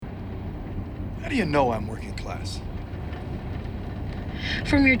How do you know I'm working class?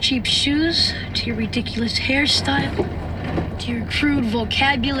 From your cheap shoes, to your ridiculous hairstyle, to your crude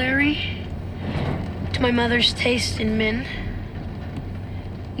vocabulary, to my mother's taste in men.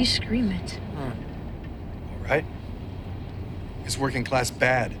 You scream it. All right. Is working class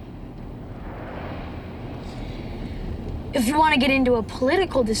bad? If you want to get into a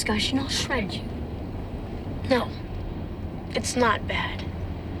political discussion, I'll shred you. No, it's not bad.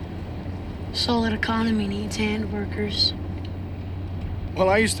 Solid economy needs hand workers. Well,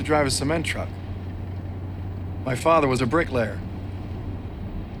 I used to drive a cement truck. My father was a bricklayer.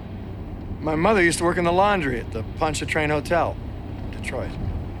 My mother used to work in the laundry at the Pontchartrain Hotel, Detroit.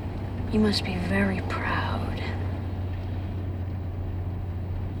 You must be very proud.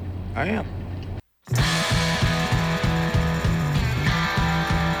 I am.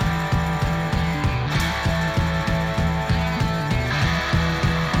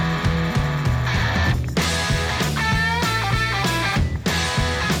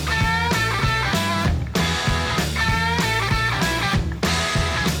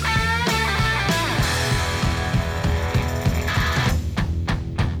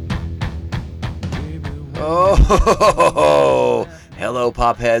 Oh, hello,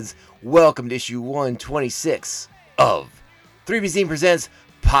 Popheads. Welcome to issue 126 of 3BZ Presents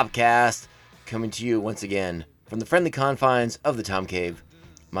Popcast, coming to you once again from the friendly confines of the Tom Cave.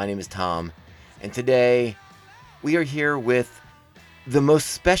 My name is Tom, and today we are here with the most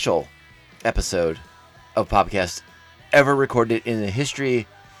special episode of Popcast ever recorded in the history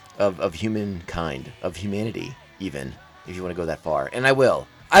of humankind, of humanity, even, if you want to go that far. And I will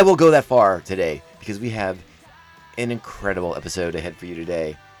go that far today, because we have an incredible episode ahead for you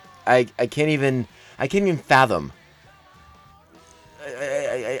today. I can't even fathom.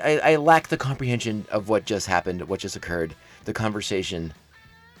 I lack the comprehension of what just happened, what just occurred, the conversation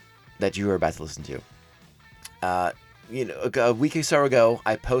that you are about to listen to. A week or so ago,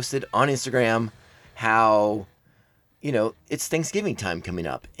 I posted on Instagram how, it's Thanksgiving time coming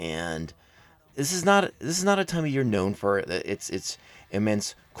up, and this is not a time of year known for its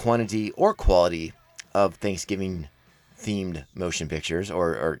immense quantity or quality of Thanksgiving themed motion pictures,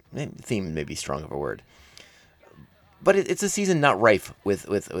 or themed may be strong of a word, but it's a season not rife with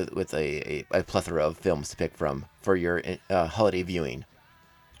a plethora of films to pick from for your holiday viewing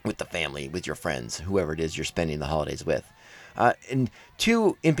with the family, with your friends, whoever it is you're spending the holidays with. And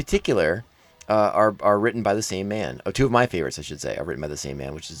two in particular are written by the same man. Two of my favorites, I should say, are written by the same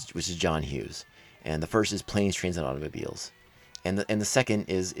man, which is John Hughes. And the first is Planes, Trains, and Automobiles, and the second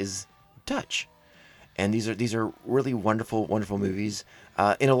is Dutch. And these are really wonderful movies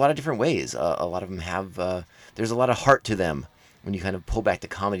in a lot of different ways. A lot of them have there's a lot of heart to them when you kind of pull back the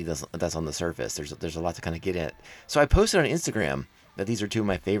comedy that's on the surface. There's a lot to kind of get at. So I posted on Instagram that these are two of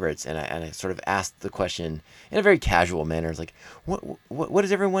my favorites, and I sort of asked the question in a very casual manner. It's like, what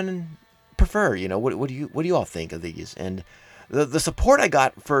does everyone prefer? What do you all think of these? And the support I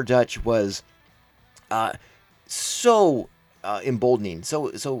got for Dutch was so emboldening.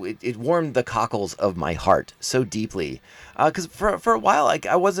 So it warmed the cockles of my heart so deeply. Because for a while,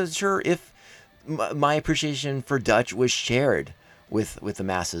 I wasn't sure if my appreciation for Dutch was shared with the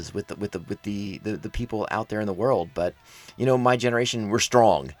masses, with the people out there in the world. But my generation, we're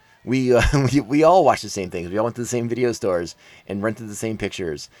strong. We all watch the same things. We all went to the same video stores and rented the same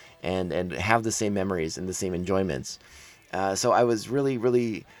pictures and have the same memories and the same enjoyments. So I was really,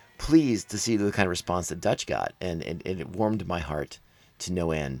 really pleased to see the kind of response that Dutch got, and it warmed my heart to no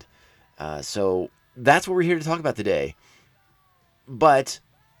end. So that's what we're here to talk about today. But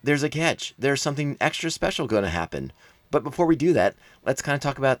there's a catch. There's something extra special going to happen. But before we do that, let's kind of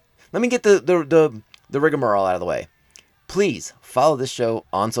talk about. Let me get the rigmarole out of the way. Please follow this show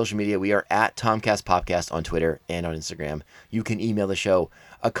on social media. We are at Tomcast Popcast on Twitter and on Instagram. You can email the show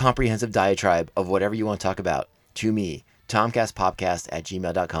a comprehensive diatribe of whatever you want to talk about to me,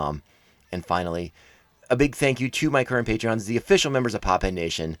 tomcastpopcast@gmail.com. And finally, a big thank you to my current Patreons, the official members of Pophead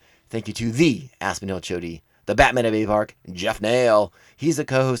Nation. Thank you to the Aspen Hill Chody, the Batman of Bay Park, Jeff Nail. He's the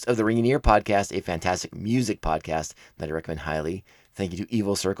co-host of the Ringing Ear podcast, a fantastic music podcast that I recommend highly. Thank you to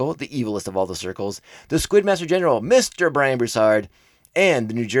Evil Circle, the evilest of all the circles, the Squidmaster General, Mr. Brian Broussard, and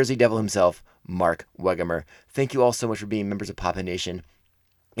the New Jersey Devil himself, Mark Wegemer. Thank you all so much for being members of Pophead Nation.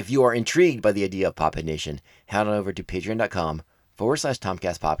 If you are intrigued by the idea of Pophead Nation, head on over to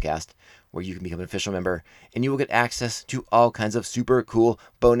patreon.com/TomcastPopcast, where you can become an official member, and you will get access to all kinds of super cool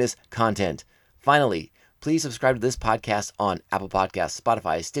bonus content. Finally, please subscribe to this podcast on Apple Podcasts,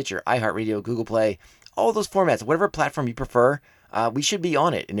 Spotify, Stitcher, iHeartRadio, Google Play, all those formats, whatever platform you prefer. We should be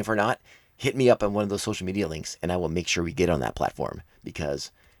on it, and if we're not, hit me up on one of those social media links, and I will make sure we get on that platform,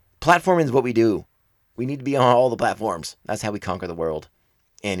 because Platforming is what we do. We need to be on all the platforms. That's how we conquer the world.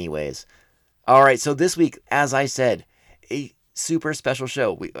 Anyways. All right, so this week, as I said, a super special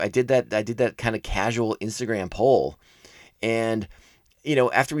show. I did that kind of casual Instagram poll. And,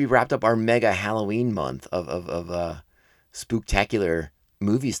 after we wrapped up our mega Halloween month of spooktacular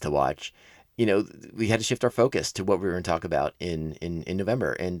movies to watch, we had to shift our focus to what we were going to talk about in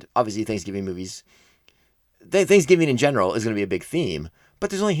November. And obviously Thanksgiving movies, Thanksgiving in general is going to be a big theme, but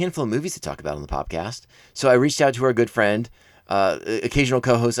there's only a handful of movies to talk about on the podcast. So I reached out to our good friend, occasional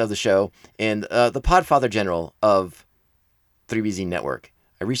co-host of the show, and the Podfather General of 3BZ Network.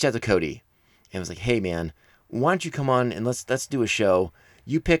 I reached out to Cody and was like, "Hey man, why don't you come on and let's do a show?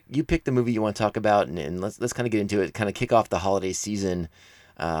 You pick the movie you want to talk about, and let's kind of get into it, kind of kick off the holiday season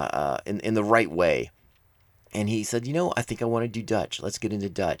in the right way." And he said, "I think I want to do Dutch. Let's get into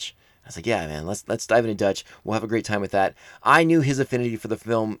Dutch." I was like, "Yeah, man, let's dive into Dutch. We'll have a great time with that." I knew his affinity for the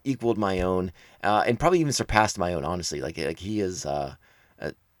film equaled my own, and probably even surpassed my own. Honestly, like he is,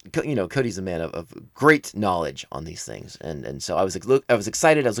 Cody's a man of great knowledge on these things, and so I was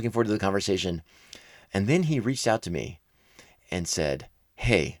excited. I was looking forward to the conversation, and then he reached out to me and said,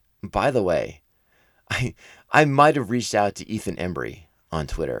 "Hey, by the way, I might have reached out to Ethan Embry on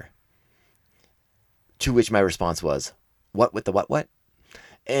Twitter." To which my response was, "What with the what?"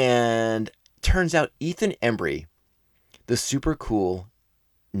 And turns out Ethan Embry, the super cool,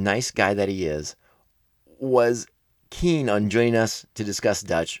 nice guy that he is, was keen on joining us to discuss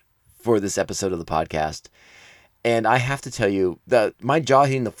Dutch for this episode of the podcast. And I have to tell you that my jaw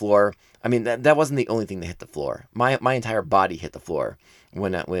hitting the floor, I mean, that wasn't the only thing that hit the floor. My entire body hit the floor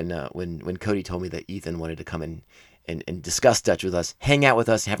when Cody told me that Ethan wanted to come in and discuss Dutch with us, hang out with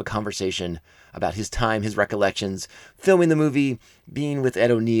us, and have a conversation about his time, his recollections, filming the movie, being with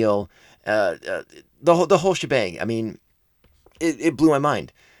Ed O'Neill, the whole shebang. I mean, it blew my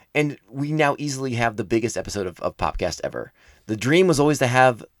mind. And we now easily have the biggest episode of Popcast ever. The dream was always to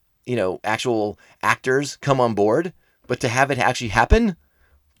have, actual actors come on board, but to have it actually happen,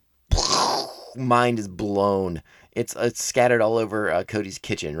 mind is blown. It's scattered all over Cody's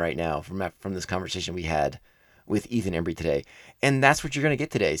kitchen right now from this conversation we had with Ethan Embry today. And that's what you're going to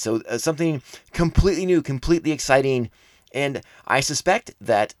get today. So something completely new, completely exciting. And I suspect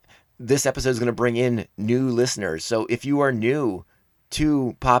that this episode is going to bring in new listeners. So if you are new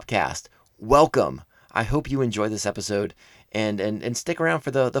to Popcast, welcome. I hope you enjoy this episode and stick around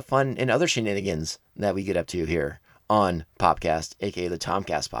for the fun and other shenanigans that we get up to here on Popcast, aka the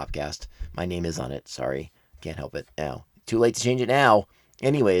Tomcast Popcast. My name is on it. Sorry, can't help it now. Too late to change it now.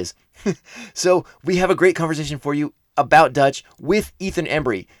 Anyways, so we have a great conversation for you about Dutch with Ethan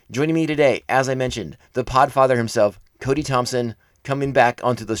Embry. Joining me today, as I mentioned, the Podfather himself, Cody Thompson, coming back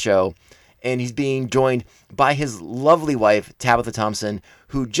onto the show. And he's being joined by his lovely wife, Tabitha Thompson,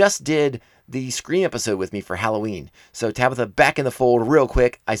 who just did the Scream episode with me for Halloween. So Tabitha, back in the fold real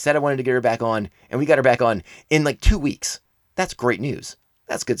quick. I said I wanted to get her back on, and we got her back on in like 2 weeks. That's great news.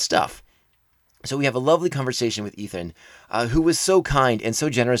 That's good stuff. So we have a lovely conversation with Ethan, who was so kind and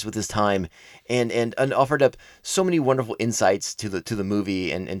so generous with his time, and offered up so many wonderful insights to the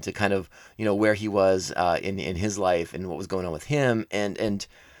movie and to kind of where he was in his life and what was going on with him, and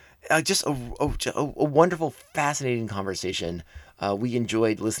just a wonderful, fascinating conversation. We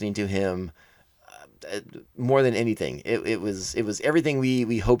enjoyed listening to him more than anything. It was everything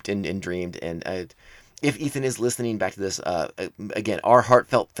we hoped and dreamed. And if Ethan is listening back to this, again, our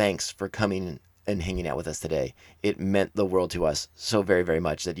heartfelt thanks for coming and hanging out with us today. It meant the world to us so very, very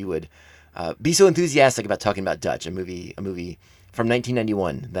much that you would be so enthusiastic about talking about Dutch, a movie from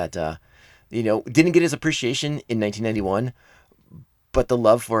 1991 that didn't get his appreciation in 1991, but the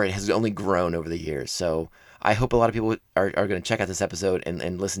love for it has only grown over the years. So I hope a lot of people are going to check out this episode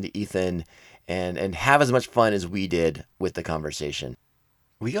and listen to Ethan and have as much fun as we did with the conversation.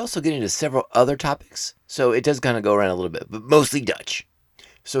 We also get into several other topics, so it does kind of go around a little bit, but mostly Dutch.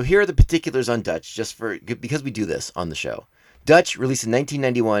 So here are the particulars on Dutch, because we do this on the show. Dutch, released in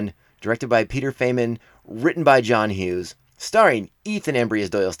 1991, directed by Peter Feynman, written by John Hughes, starring Ethan Embry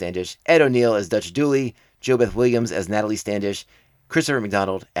as Doyle Standish, Ed O'Neill as Dutch Dooley, JoBeth Williams as Natalie Standish, Christopher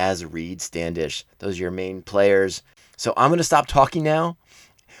McDonald as Reed Standish. Those are your main players. So I'm going to stop talking now.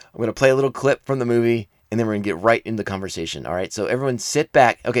 I'm going to play a little clip from the movie, and then we're going to get right into the conversation. All right, so everyone sit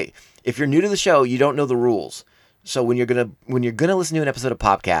back. Okay, if you're new to the show, you don't know the rules. So when you're gonna listen to an episode of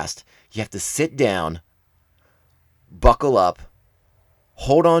Popcast, you have to sit down, buckle up,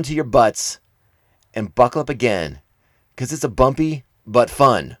 hold on to your butts, and buckle up again, because it's a bumpy but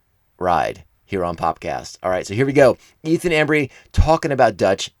fun ride here on Popcast. All right, so here we go. Ethan Embry talking about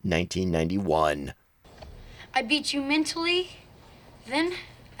Dutch 1991. I beat you mentally, then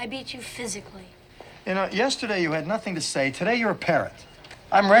I beat you physically. You know, yesterday you had nothing to say. Today you're a parrot.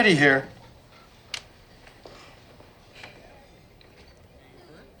 I'm ready here.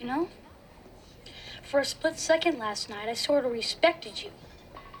 You know, for a split second last night, I sort of respected you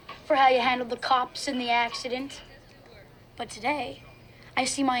for how you handled the cops in the accident. But today, I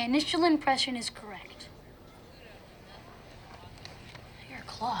see my initial impression is correct. You're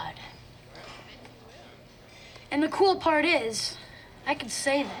Claude. And the cool part is, I can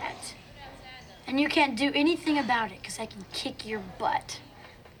say that. And you can't do anything about it because I can kick your butt.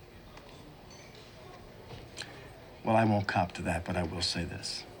 Well, I won't cop to that, but I will say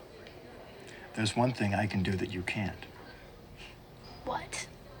this. There's one thing I can do that you can't. What?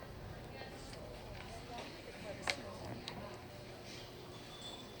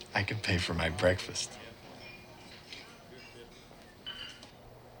 I can pay for my breakfast.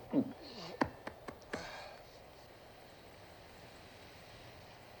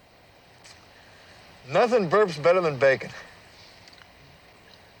 Nothing burps better than bacon.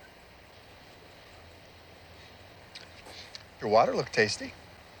 Your water looked tasty.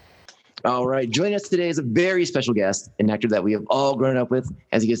 All right, joining us today is a very special guest, an actor that we have all grown up with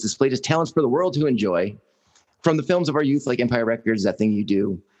as he gets displayed his talents for the world to enjoy. From the films of our youth like Empire Records, That Thing You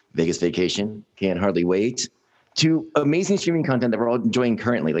Do, Vegas Vacation, Can't Hardly Wait, to amazing streaming content that we're all enjoying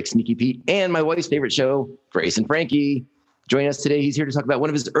currently like Sneaky Pete and my wife's favorite show, Grace and Frankie. Joining us today, he's here to talk about one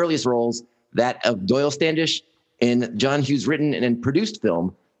of his earliest roles, that of Doyle Standish in John Hughes' written and produced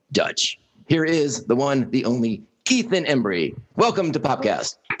film, Dutch. Here is the one, the only, Ethan Embry. Welcome to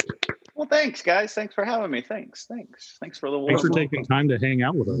Popcast. Well, thanks, guys. Thanks for having me. Thanks for the warm Thanks for welcome. taking time to hang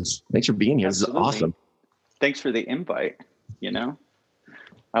out with us. Thanks for being here. Absolutely. This is awesome. Thanks for the invite. You know,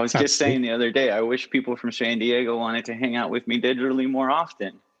 I was just saying the other day, I wish people from San Diego wanted to hang out with me digitally more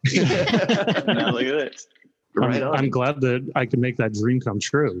often. Now look at this. Right on. I'm glad that I could make that dream come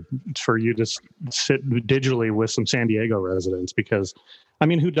true for you to sit digitally with some San Diego residents, because, I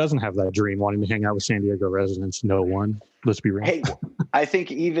mean, who doesn't have that dream wanting to hang out with San Diego residents? No one. Let's be real. Hey, I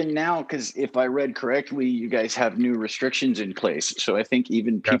think even now, because if I read correctly, you guys have new restrictions in place. So I think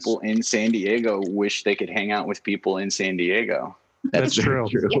even people in San Diego wish they could hang out with people in San Diego. That's true.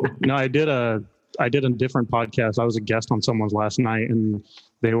 No, I did a different podcast. I was a guest on someone's last night, and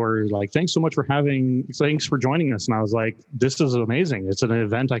they were like, thanks for joining us. And I was like, this is amazing. It's an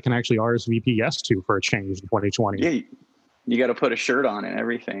event I can actually RSVP yes to for a change in 2020. Yeah, you got to put a shirt on and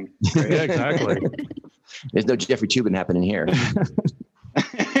everything. Yeah, exactly. There's no Jeffrey Tubin happening here.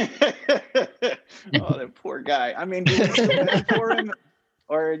 Oh, that poor guy. I mean, do we feel bad for him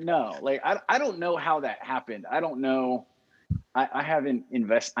or no? Like, I don't know how that happened. I don't know. I haven't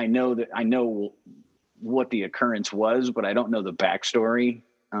I know what the occurrence was, but I don't know the backstory.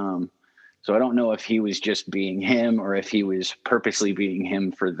 So I don't know if he was just being him or if he was purposely being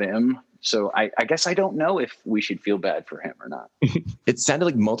him for them. So I guess I don't know if we should feel bad for him or not. It sounded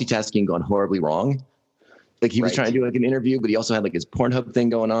like multitasking gone horribly wrong. Like he was trying to do like an interview, but he also had like his Pornhub thing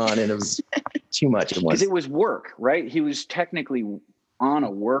going on, and it was too much at once. Because it was work, right? He was technically on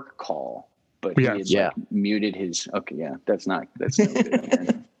a work call, but he had like muted his. Okay, yeah, that's no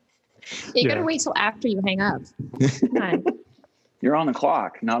good. You gotta wait till after you hang up. Come on. You're on the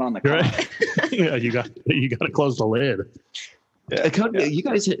clock, not on the clock. Right. Yeah, you got to close the lid. Yeah. You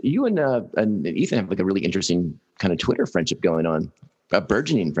guys, you and Ethan have like a really interesting kind of Twitter friendship going on. A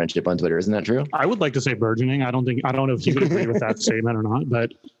burgeoning friendship on Twitter, isn't that true? I would like to say burgeoning. I don't know if you would agree with that statement or not,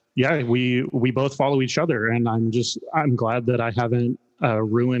 but yeah, we both follow each other, and I'm glad that I haven't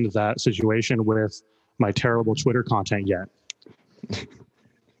ruined that situation with my terrible Twitter content yet.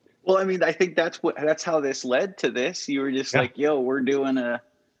 Well, I mean, I think that's how this led to this. You were just like, "Yo, we're doing a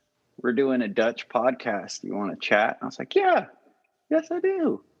Dutch podcast. You want to chat?" I was like, "Yeah, yes, I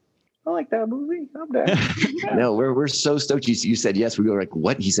do. I like that movie. I'm down." Yeah. No, we're so stoked you said yes. We were like,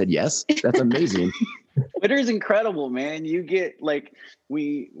 what? He said yes? That's amazing. Twitter's incredible, man. You get like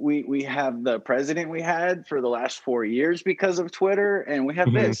we have the president we had for the last 4 years because of Twitter, and we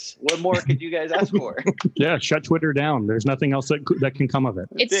have this. What more could you guys ask for? Yeah, shut Twitter down. There's nothing else that can come of it.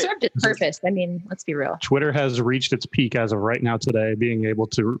 It served its purpose. I mean, let's be real. Twitter has reached its peak as of right now today, being able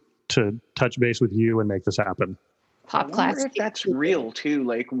to touch base with you and make this happen. Pop I class. wonder if that's real too.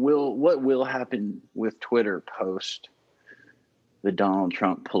 Like, what will happen with Twitter post the Donald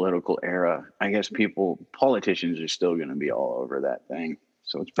Trump political era? I guess politicians are still going to be all over that thing.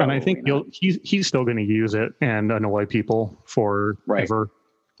 So it's probably. And I think he's still going to use it and annoy people forever. Right.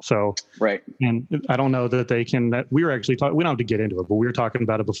 So right. And I don't know that they can. That we were actually talking. We don't have to get into it, but we were talking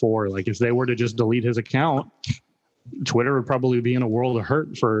about it before. Like, if they were to just delete his account, Twitter would probably be in a world of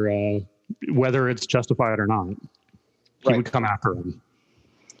hurt for whether it's justified or not. He would come after him.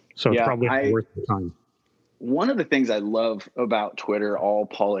 So it's Yeah, probably worth the time. One of the things I love about Twitter, all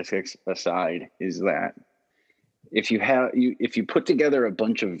politics aside, is that if you put together a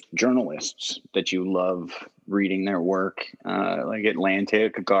bunch of journalists that you love reading their work, like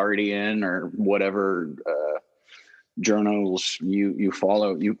Atlantic, Guardian, or whatever journals you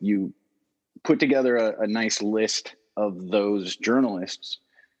follow, you put together a nice list of those journalists,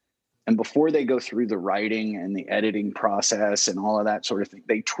 and before they go through the writing and the editing process and all of that sort of thing,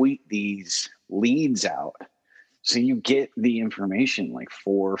 they tweet these leads out. So you get the information like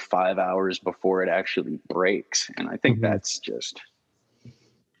 4 or 5 hours before it actually breaks. And I think that's just,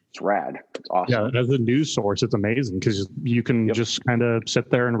 it's rad. It's awesome. Yeah, as a news source, it's amazing because you can just kind of sit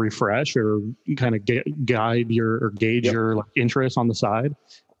there and refresh or kind of guide or gauge your like, interest on the side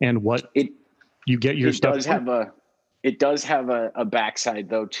and what you get your stuff. It does have a backside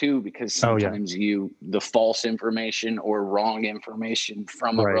though too, because sometimes the false information or wrong information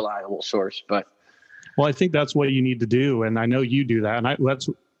from a reliable source. But well, I think that's what you need to do, and I know you do that. And that's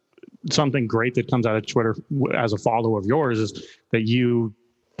something great that comes out of Twitter as a follower of yours is that you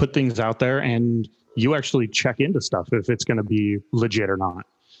put things out there and you actually check into stuff if it's going to be legit or not.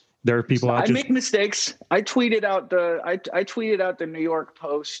 There are people out I make mistakes. I tweeted out the New York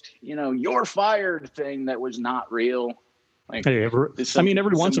Post, you're fired thing that was not real. Like, hey, every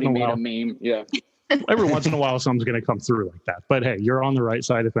once in a while, made a meme. Yeah. Every once in a while, something's going to come through like that. But hey, you're on the right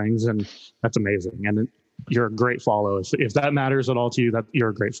side of things, and that's amazing. And you're a great follow. If that matters at all to you, that you're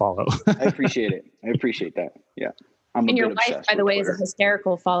a great follow. I appreciate it. I appreciate that. Yeah. And your wife, by the way, is a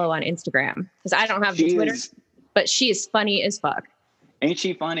hysterical follow on Instagram because I don't have the Twitter, but she is funny as fuck. Ain't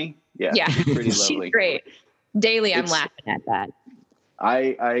she funny? Yeah. Yeah. Pretty lovely. She's great. Daily, I'm laughing at that.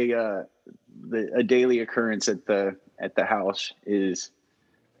 A daily occurrence at the house is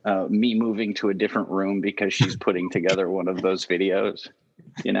me moving to a different room because she's putting together one of those videos.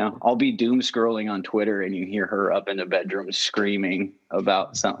 I'll be doom scrolling on Twitter and you hear her up in the bedroom screaming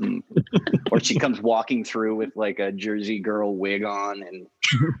about something, or she comes walking through with like a Jersey girl wig on and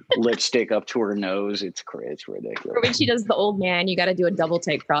lipstick up to her nose. It's ridiculous. Or when she does the old man, you got to do a double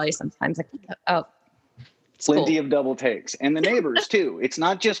take probably sometimes. Plenty of double takes, and the neighbors too. It's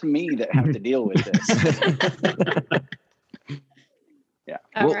not just me that have to deal with this. Yeah.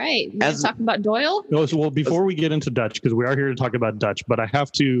 All right. Talking about Doyle? Well, before we get into Dutch, because we are here to talk about Dutch, but I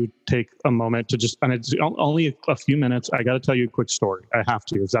have to take a moment to and it's only a few minutes. I got to tell you a quick story. I have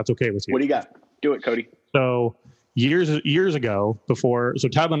to, if that's okay with you. What do you got? Do it, Cody. So years ago, so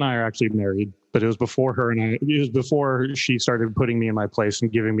Tab and I are actually married, but it was before before she started putting me in my place and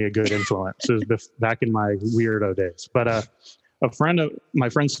giving me a good influence. It was back in my weirdo days. But my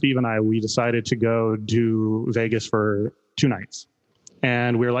friend Steve and I, we decided to go to Vegas for 2 nights.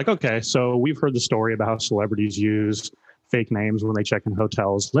 And we were like, okay, so we've heard the story about how celebrities use fake names when they check in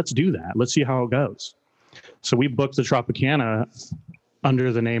hotels. Let's do that. Let's see how it goes. So we booked the Tropicana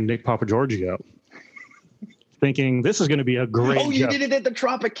under the name Nick Papagiorgio, thinking this is going to be a great Oh, you did it at the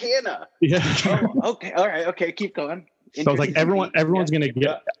Tropicana. Yeah. Oh, okay. All right. Okay. Keep going. So I was like, everyone's going to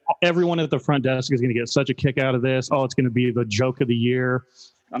get, everyone at the front desk is going to get such a kick out of this. Oh, it's going to be the joke of the year.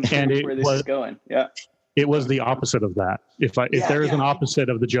 I'm curious where this is going. Yeah. It was the opposite of that. If there is an opposite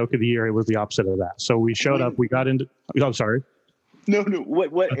of the joke of the year, it was the opposite of that. So we showed up, we got into, I'm sorry. No.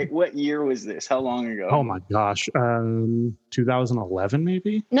 What year was this? How long ago? Oh my gosh. 2011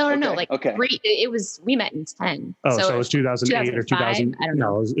 maybe? No. We met in 10. Oh, so it was 2008 or 2000. I don't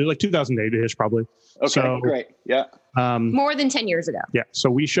know. No, it was like 2008-ish probably. Okay, so, great. Yeah. More than 10 years ago. Yeah. So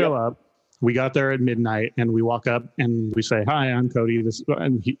we show up, we got there at midnight and we walk up and we say, hi, I'm Cody. This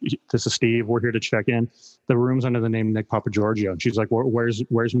is Steve. We're here to check in. The room's under the name Nick Papagiorgio. And she's like, where's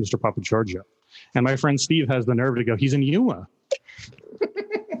Mr. Papagiorgio? And my friend Steve has the nerve to go, he's in Yuma.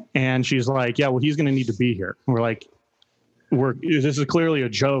 And she's like, yeah, well, he's going to need to be here. And we're like, this is clearly a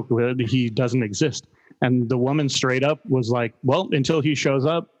joke. He doesn't exist. And the woman straight up was like, well, until he shows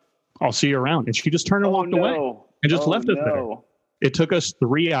up, I'll see you around. And she just turned and walked away and just left us there. It took us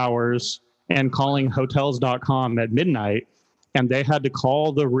 3 hours and calling hotels.com at midnight. And they had to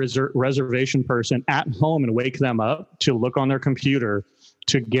call the reservation person at home and wake them up to look on their computer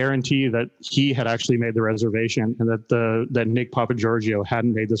to guarantee that he had actually made the reservation and that Nick Papagiorgio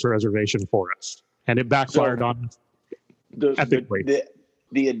hadn't made this reservation for us. And it backfired on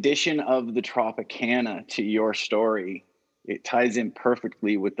the addition of the Tropicana to your story, it ties in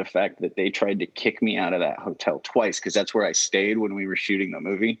perfectly with the fact that they tried to kick me out of that hotel twice because that's where I stayed when we were shooting the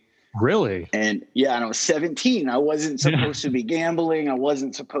movie. Really? And I was 17. I wasn't supposed to be gambling. I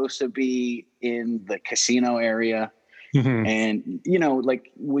wasn't supposed to be in the casino area. Mhm. And, you know,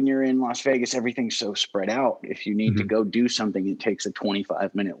 like when you're in Las Vegas, everything's so spread out. If you need to go do something, it takes a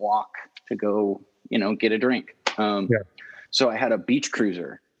 25-minute walk to go, you know, get a drink. So I had a beach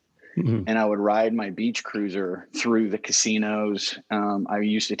cruiser. And I would ride my beach cruiser through the casinos. I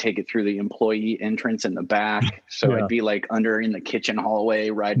used to take it through the employee entrance in the back. So I'd be like under in the kitchen hallway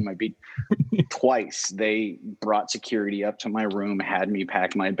riding my beach. Twice they brought security up to my room, had me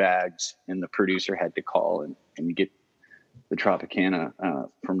pack my bags, and the producer had to call and get the Tropicana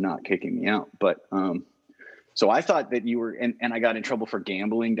from not kicking me out. But so I thought that you were, and I got in trouble for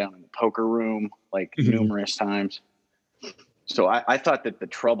gambling down in the poker room like numerous times. So I thought that the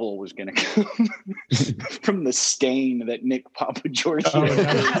trouble was going to come from the stain that Nick Papagiorgio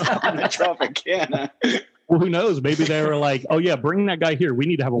on the Tropicana. Well, who knows? Maybe they were like, "Oh yeah, bring that guy here. We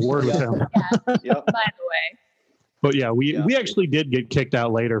need to have a word with him." By the way. But yeah, we actually did get kicked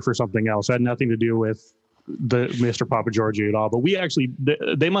out later for something else. It had nothing to do with the Mr. Papagiorgio at all. But we actually,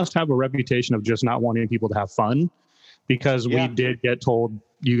 they must have a reputation of just not wanting people to have fun, because we did get told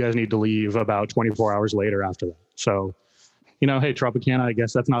you guys need to leave about 24 hours later after that. So, you know, hey, Tropicana, I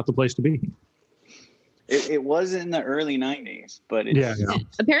guess that's not the place to be. It was in the early 90s, but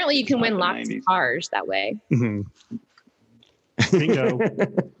apparently you can win lots of cars that way. Bingo.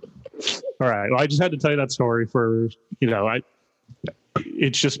 All right. Well, I just had to tell you that story for, you know,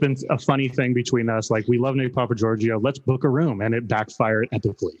 it's just been a funny thing between us. Like, we love Nick Papagiorgio. Let's book a room. And it backfired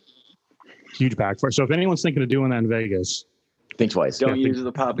epically. Huge backfire. So if anyone's thinking of doing that in Vegas, think twice. Don't use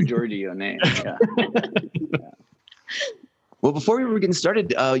the Papagiorgio name. Well, before we were getting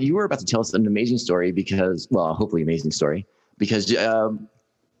started, you were about to tell us an amazing story because, well, hopefully amazing story, because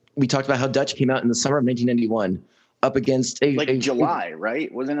we talked about how Dutch came out in the summer of 1991 up against July,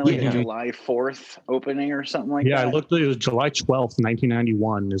 right? Wasn't it like a July 4th opening or something like that? Yeah, I looked, it was July 12th,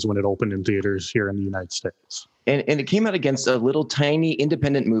 1991 is when it opened in theaters here in the United States. And it came out against a little tiny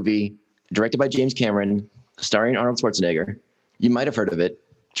independent movie directed by James Cameron, starring Arnold Schwarzenegger. You might have heard of it.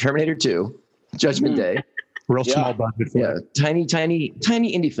 Terminator 2, Judgment Day. Real small budget. Yeah, tiny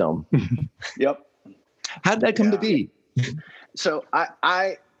indie film. Yep. How did that come to be? So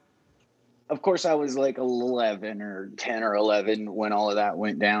I, of course, I was like 11 or 10 or 11 when all of that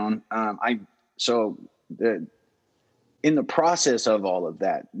went down. In the process of all of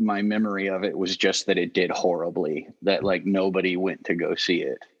that, my memory of it was just that it did horribly, that like nobody went to go see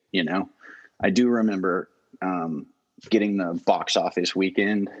it. You know, I do remember getting the box office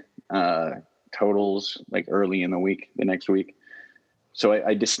weekend totals like early in the week, the next week. So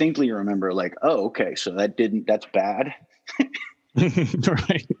I distinctly remember like, oh, okay, so that's bad.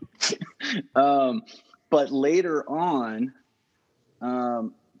 Right. But later on,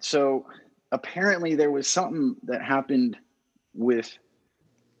 so apparently there was something that happened with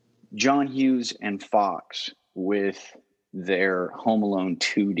John Hughes and Fox with their Home Alone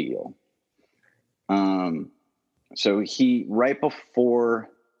 2 deal. So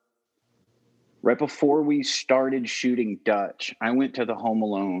right before we started shooting Dutch, I went to the Home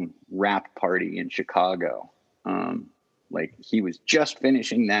Alone wrap party in Chicago. Like he was just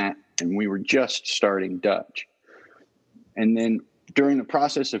finishing that and we were just starting Dutch. And then during the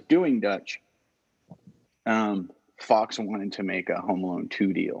process of doing Dutch, Fox wanted to make a Home Alone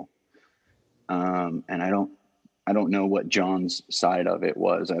 2 deal. And I don't know what John's side of it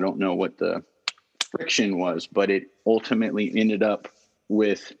was. I don't know what the friction was, but it ultimately ended up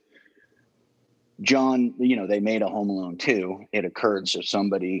with John, you know, they made a Home Alone 2. It occurred to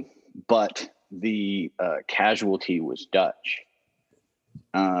somebody, but the casualty was Dutch.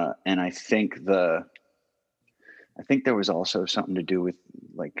 And I think there was also something to do with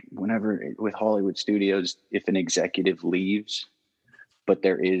like with Hollywood studios, if an executive leaves, but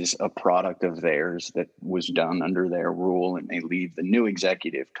there is a product of theirs that was done under their rule and they leave, the new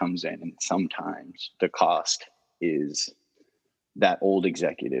executive comes in and sometimes the cost is that old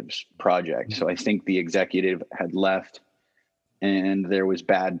executive's project. So I think the executive had left and there was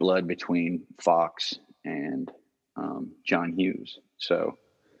bad blood between Fox and John Hughes. So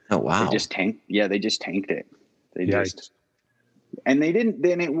oh wow, they just tanked it. And they didn't,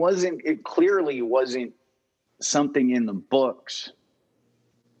 then it clearly wasn't something in the books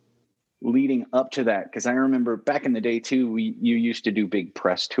leading up to that. Cause I remember back in the day too, you used to do big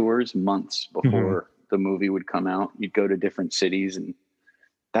press tours months before the movie would come out. You'd go to different cities and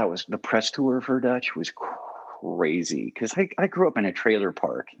that was the press tour for Dutch was crazy. Cause I grew up in a trailer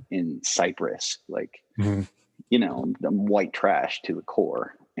park in Cyprus, like, you know, I'm white trash to the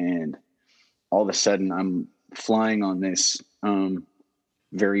core. And all of a sudden I'm flying on this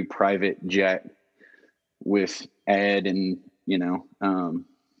very private jet with Ed and, you know,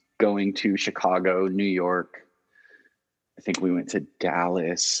 going to Chicago, New York, I think we went to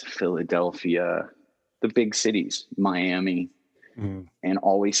Dallas, Philadelphia, the big cities, Miami, and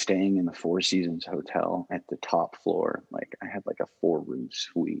always staying in the Four Seasons Hotel at the top floor. Like I had like a 4-room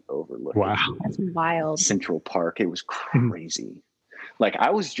suite overlooking That's wild. Central Park. It was crazy. Like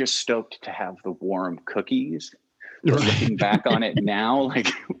I was just stoked to have the warm cookies. But looking back on it now, like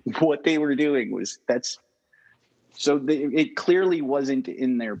what they were doing was it clearly wasn't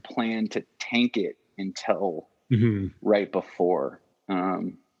in their plan to tank it until right before.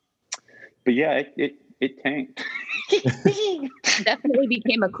 But yeah, it tanked. Definitely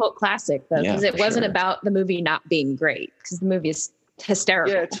became a cult classic though, because it wasn't sure. about the movie not being great, because the movie is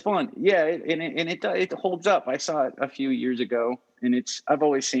hysterical. Yeah, it's fun. Yeah, it holds up. I saw it a few years ago, and I've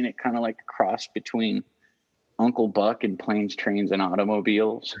always seen it kind of like a cross between Uncle Buck and Planes, Trains, and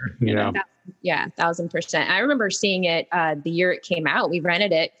Automobiles. You know? Yeah, 1,000%. I remember seeing it the year it came out. We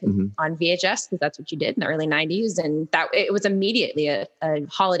rented it on VHS because that's what you did in the early 90s. And it was immediately a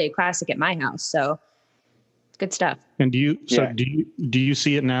holiday classic at my house. So good stuff. And do you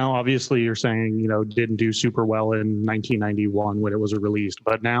see it now? Obviously, you're saying, didn't do super well in 1991 when it was released.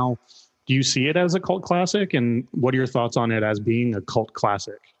 But now, do you see it as a cult classic? And what are your thoughts on it as being a cult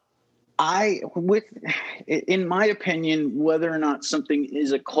classic? In my opinion, whether or not something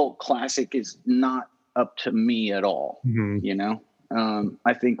is a cult classic is not up to me at all.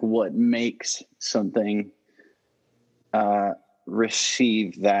 I think what makes something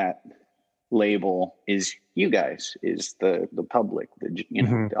receive that label is you guys, is the public,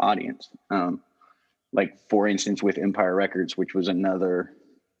 the audience. Like for instance, with Empire Records, which was another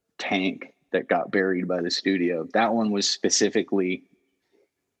tank that got buried by the studio. That one was specifically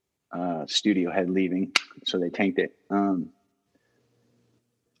studio head leaving, so they tanked it.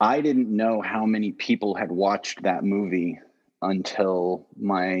 I didn't know how many people had watched that movie until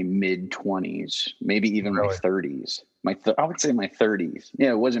my mid-20s, maybe even my 30s. I would say my 30s. Yeah,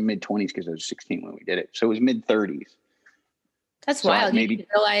 it wasn't mid-20s because I was 16 when we did it, so it was mid-30s. That's wild. You didn't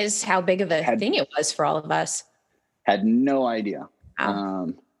realize how big of a thing it was for all of us. Had no idea. Wow.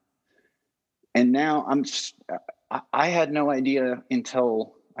 And now I had no idea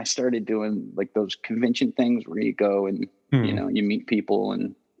until I started doing like those convention things where you go and, you meet people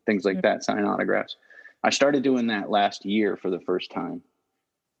and things like that, sign autographs. I started doing that last year for the first time.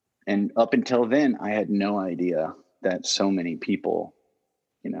 And up until then, I had no idea that so many people,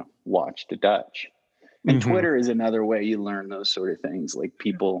 watched Dutch. And Twitter is another way you learn those sort of things. Like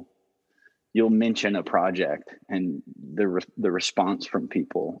people, you'll mention a project and the response from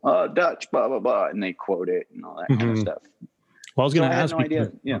people, Dutch, blah, blah, blah. And they quote it and all that kind of stuff. Well, I was going to ask no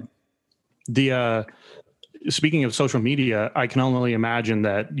idea. Yeah. Speaking of social media, I can only imagine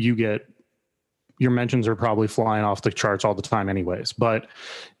that your mentions are probably flying off the charts all the time anyways, but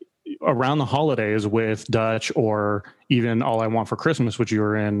around the holidays with Dutch, or even All I Want for Christmas, which you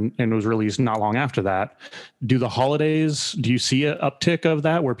were in and was released not long after that, do you see an uptick of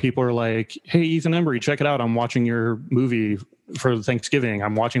that where people are like, hey, Ethan Embry, check it out, I'm watching your movie for Thanksgiving,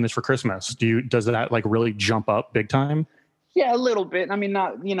 I'm watching this for Christmas? Does that like really jump up big time? Yeah, a little bit. I mean,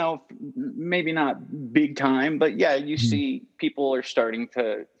 not, maybe not big time, but yeah, you see people are starting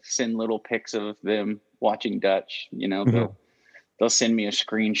to send little pics of them watching Dutch. They'll send me a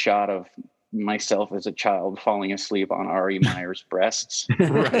screenshot of myself as a child falling asleep on Ari Meyer's breasts.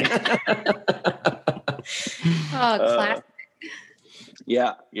 Oh, classic.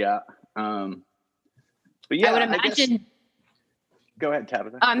 Yeah. But yeah, I would imagine. Go ahead,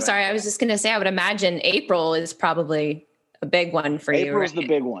 Tabitha. I'm sorry. I was just going to say, I would imagine April is probably a big one for you. April's the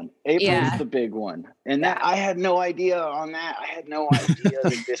big one. April's the big one. And that I had no idea on that. I had no idea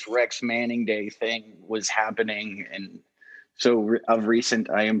that this Rex Manning Day thing was happening. And so of recent,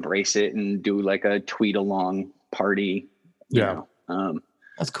 I embrace it and do like a tweet along party.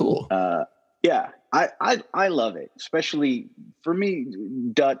 That's cool. Yeah, I love it. Especially for me,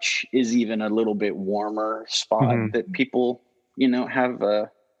 Dutch is even a little bit warmer spot that people, have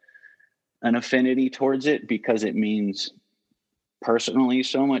an affinity towards it because it means personally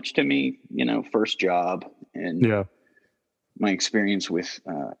so much to me, first job and my experience with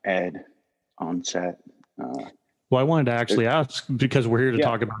Ed on set. Well, I wanted to actually ask, because we're here to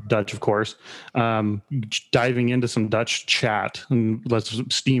talk about Dutch, of course, diving into some Dutch chat, and let's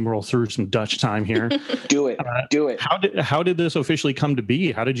steamroll through some Dutch time here. Do it. How did this officially come to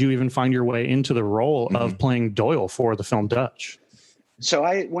be? How did you even find your way into the role of playing Doyle for the film Dutch? So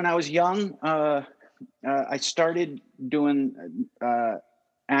when I was young, I started doing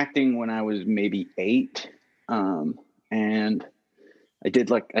acting when I was maybe 8, and I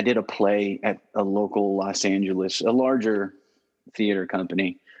did a play at a local a larger theater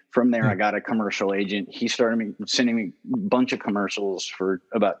company From there, I got a commercial agent. He started sending me a bunch of commercials for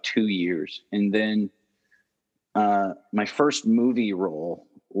about 2 years. And then my first movie role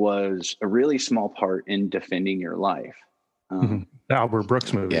was a really small part in Defending Your Life. The Albert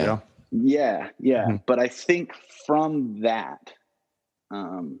Brooks movie. Yeah. Yeah. But I think from that,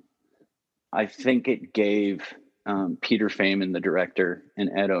 I think it gave Peter Feynman, the director, and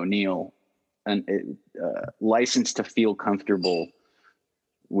Ed O'Neill a license to feel comfortable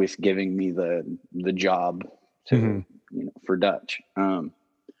with giving me the job to for Dutch.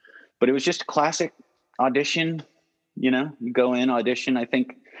 But it was just a classic audition. You go in, audition. I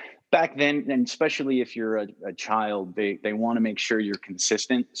think back then, and especially if you're a child, they want to make sure you're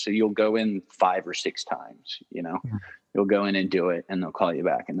consistent. So you'll go in 5 or 6 times. You'll go in and do it, and they'll call you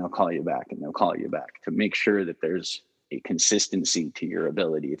back, and they'll call you back, and they'll call you back to make sure that there's a consistency to your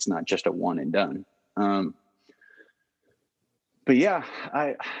ability. It's not just a one and done. But yeah,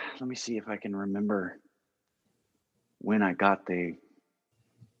 let me see if I can remember when I got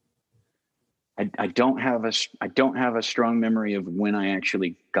I don't have a strong memory of when I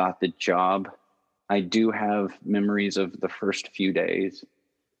actually got the job. I do have memories of the first few days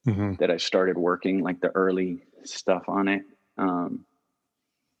that I started working, like the early stuff on it. I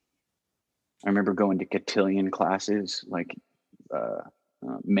remember going to cotillion classes, like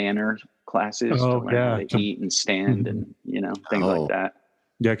manner classes to learn how to eat and stand and things like that.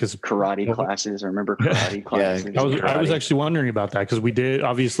 Yeah, because karate classes. I remember karate classes. I was actually wondering about that because we did,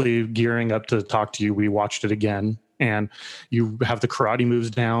 obviously gearing up to talk to you, we watched it again, and you have the karate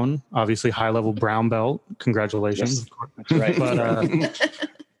moves down. Obviously, high level brown belt. Congratulations. Yes, that's right.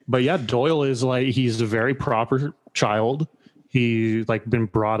 But yeah, Doyle is like, he's a very proper child. He's like been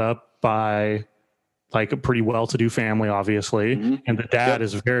brought up by like a pretty well-to-do family, obviously. And the dad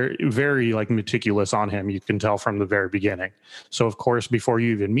is very, very like meticulous on him. You can tell from the very beginning. So of course, before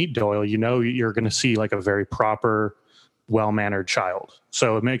you even meet Doyle, you're going to see like a very proper, well-mannered child.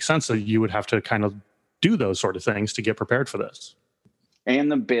 So it makes sense that you would have to kind of do those sort of things to get prepared for this. And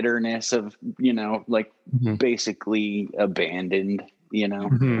the bitterness of, basically abandoned,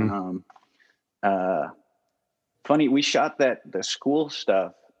 funny. We shot the school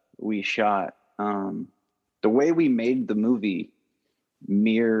stuff. We shot, the way we made the movie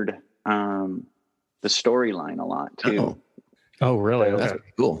mirrored the storyline a lot too. Oh really? Okay. That's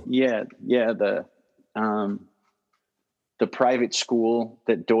cool. Yeah. The private school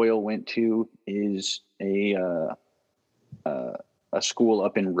that Doyle went to is a school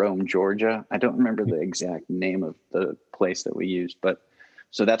up in Rome, Georgia. I don't remember the exact name of the place that we used, but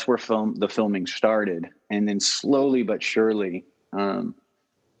so that's where the filming started, and then slowly but surely,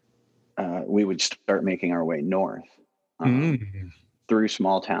 we would start making our way north through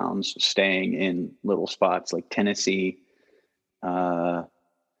small towns, staying in little spots like Tennessee. The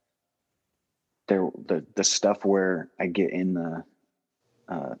stuff where I get in the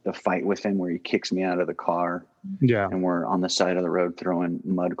fight with him, where he kicks me out of the car, and we're on the side of the road throwing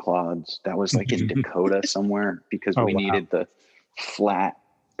mud clods. That was like in Dakota somewhere, because we needed the flat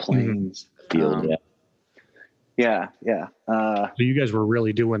plains field. Yeah. So you guys were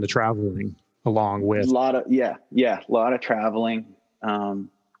really doing the traveling along with a lot of traveling, a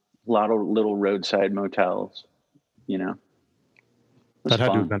lot of little roadside motels, That had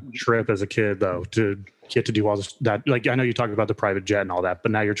to have been a trip as a kid, though, to get to do all this. That, like, I know you talked about the private jet and all that,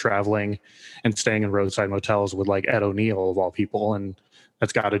 but now you're traveling and staying in roadside motels with like Ed O'Neill of all people, and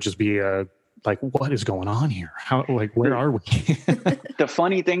that's got to just be like, what is going on here? How, like, where are we? The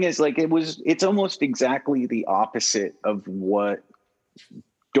funny thing is, like, it's almost exactly the opposite of what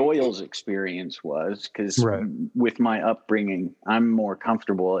Doyle's experience was, because with my upbringing, I'm more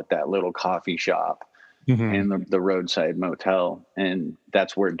comfortable at that little coffee shop and the roadside motel, and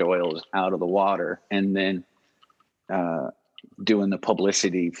that's where Doyle's out of the water. And then doing the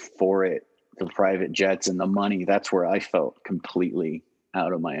publicity for it, the private jets and the money, that's where I felt completely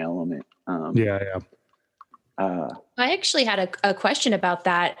out of my element. I actually had a question about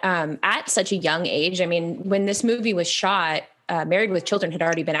that. At such a young age, I mean, when this movie was shot, Married with Children had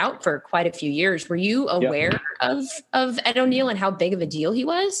already been out for quite a few years. Were you aware of Ed O'Neill and how big of a deal he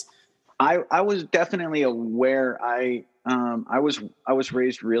was? I was definitely aware. I was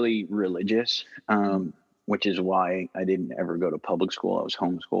raised really religious, which is why I didn't ever go to public school. I was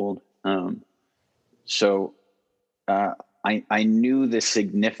homeschooled. So I knew the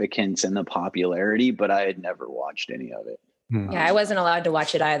significance and the popularity, but I had never watched any of it. Yeah, I wasn't allowed to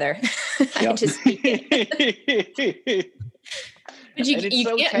watch it either. I just but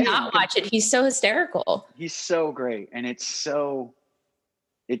you can't not watch it. He's so hysterical. He's so great. And it's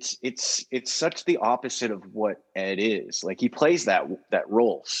it's such the opposite of what Ed is. Like he plays that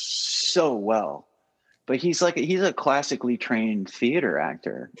role so well, but he's a classically trained theater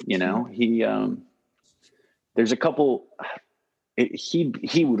actor. You know, he there's a couple.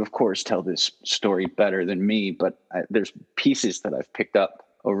 He would of course tell this story better than me, but there's pieces that I've picked up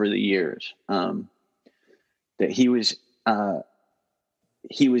over the years that he was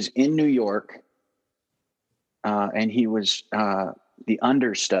in New York, and he was the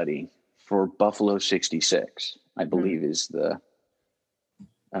understudy for Buffalo 66, I believe is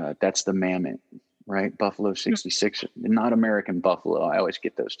that's the Mammoth, right? Buffalo 66, not American Buffalo. I always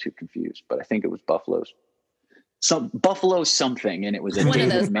get those two confused, but I think it was Buffalo something, and it was a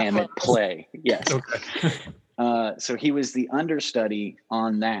David Mamet play. Yes. Okay. So he was the understudy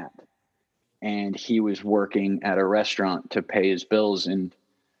on that, and he was working at a restaurant to pay his bills, and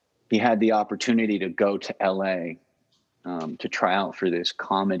he had the opportunity to go to LA to try out for this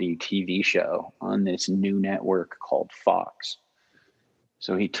comedy TV show on this new network called Fox.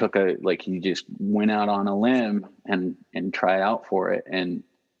 So he took he just went out on a limb and tried out for it. And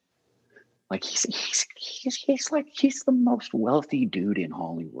like, he's the most wealthy dude in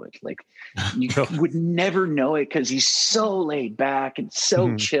Hollywood. Like you would never know it because he's so laid back and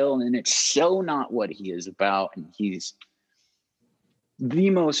so chill, and it's so not what he is about. And he's the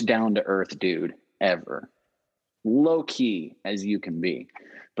most down to earth dude ever. Low key as you can be.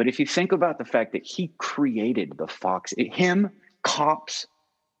 But if you think about the fact that he created the Fox, Cops,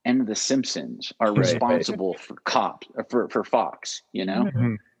 and The Simpsons are responsible for Cops, for Fox, you know?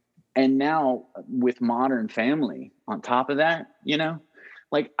 Mm-hmm. And now with Modern Family on top of that, you know,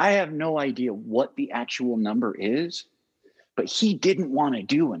 like I have no idea what the actual number is, but he didn't want to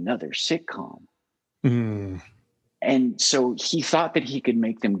do another sitcom. Mm. And so he thought that he could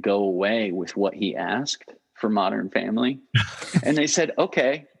make them go away with what he asked for Modern Family. And they said,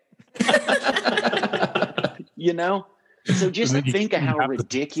 okay. You know? So just think of how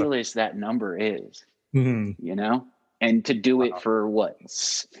ridiculous that number is, you know? And to do it for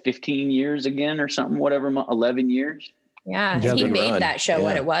 15 years again or something, whatever, 11 years. Yeah, he made that show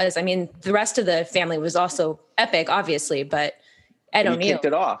what it was. I mean, the rest of the family was also epic, obviously, but Ed O'Neill kicked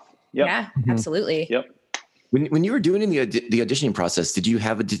it off. Yep. Yeah, absolutely. Yep. When you were doing the auditioning process, did you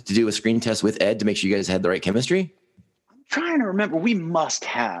have to do a screen test with Ed to make sure you guys had the right chemistry? I'm trying to remember. We must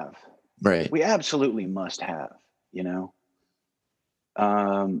have. Right. We absolutely must have, you know.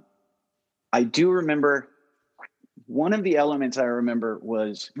 I do remember one of the elements I remember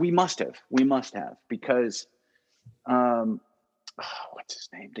was we must have because what's his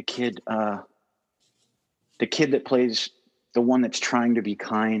name? The kid that plays the one that's trying to be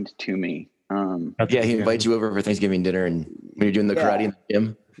kind to me. He invites you over for Thanksgiving dinner, and when you're doing the karate in the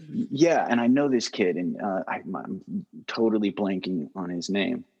gym. Yeah, and I know this kid, and I'm totally blanking on his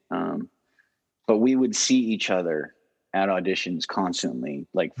name. But we would see each other at auditions constantly,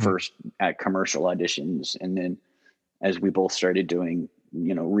 like first at commercial auditions, and then as we both started doing,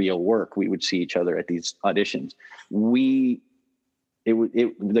 you know, real work, we would see each other at these auditions. The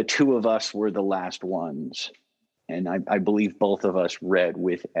two of us were the last ones, and I believe both of us read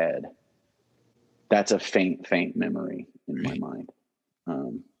with Ed. That's a faint memory in my mind.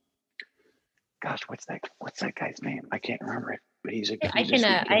 Gosh, what's that guy's name? I can't remember it, but he's a. I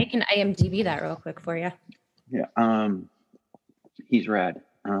can IMDb that real quick for you. Yeah, he's rad.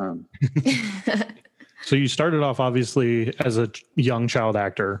 So you started off obviously as a young child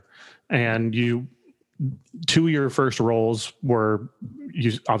actor, and two of your first roles were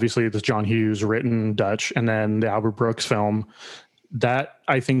obviously this John Hughes written Dutch, and then the Albert Brooks film. That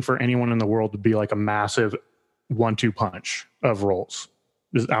I think for anyone in the world would be like a massive 1-2 punch of roles.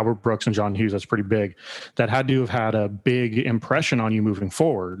 This Albert Brooks and John Hughes, that's pretty big. That had to have had a big impression on you moving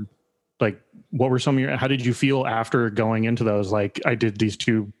forward. Like, what were how did you feel after going into those? Like, I did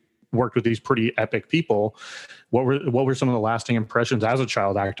worked with these pretty epic people. What were some of the lasting impressions as a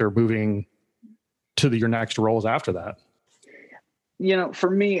child actor moving to your next roles after that? You know, for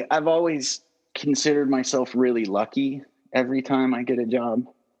me, I've always considered myself really lucky every time I get a job,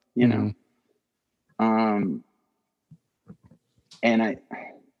 you know. And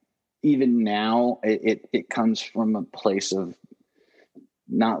even now it comes from a place of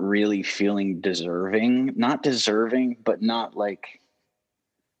not really feeling not deserving, but not like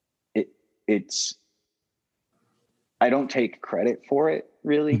it's, I don't take credit for it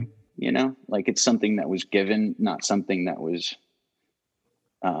really, you know, like it's something that was given, not something that was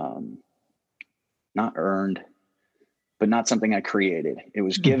not earned, but not something I created. It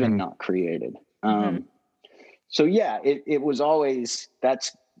was given, not created. So yeah, it was always,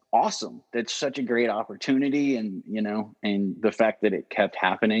 that's awesome. That's such a great opportunity. And, and the fact that it kept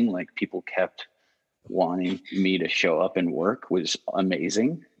happening, like people kept wanting me to show up and work was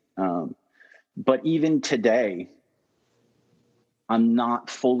amazing. But even today, I'm not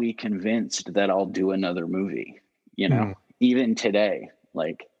fully convinced that I'll do another movie, even today,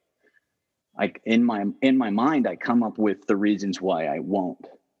 like in my mind, I come up with the reasons why I won't,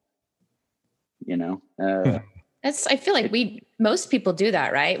 I feel like most people do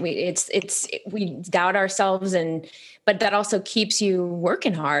that, right? We doubt ourselves, but that also keeps you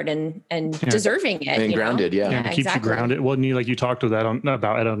working hard and deserving it. And grounded. Yeah. And it keeps you grounded. Well, you talked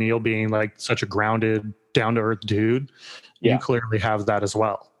about Ed O'Neill being like such a grounded, down to earth dude. Yeah. You clearly have that as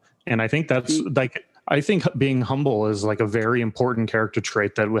well. And I think that's I think being humble is like a very important character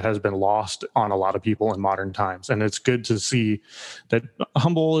trait that has been lost on a lot of people in modern times. And it's good to see that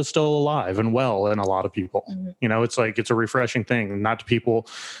humble is still alive and well in a lot of people. Mm-hmm. It's like, it's a refreshing thing, not to people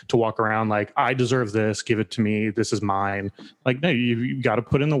to walk around like, I deserve this, give it to me, this is mine. Like, no, you got to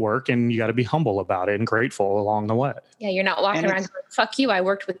put in the work and you got to be humble about it and grateful along the way. Yeah, you're not walking around going, fuck you, I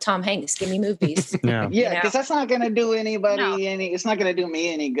worked with Tom Hanks, give me movies. Yeah, because that's not going to do anybody it's not going to do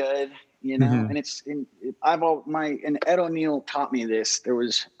me any good. Mm-hmm. And Ed O'Neill taught me this. There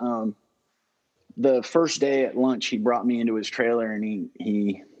was the first day at lunch, he brought me into his trailer and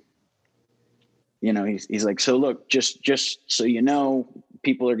he's like, so look, just so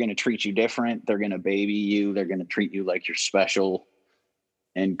people are going to treat you different. They're going to baby you. They're going to treat you like you're special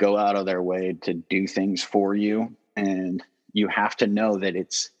and go out of their way to do things for you. And you have to know that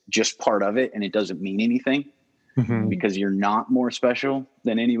it's just part of it and it doesn't mean anything. Mm-hmm. Because you're not more special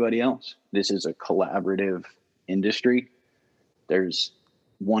than anybody else. This is a collaborative industry. There's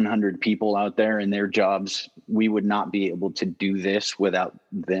 100 people out there and their jobs. We would not be able to do this without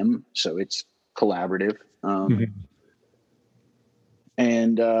them. So it's collaborative. Mm-hmm.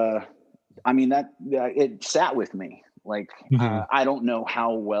 And it sat with me. Like, mm-hmm. I don't know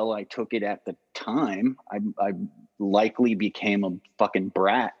how well I took it at the time. I likely became a fucking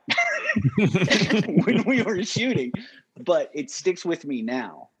brat when we were shooting, but it sticks with me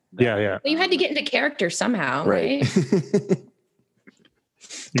now. Yeah. Well, you had to get into character somehow, right?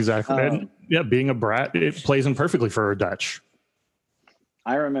 Exactly. Being a brat, it plays in perfectly for a Dutch.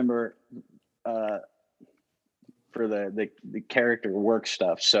 I remember for the character work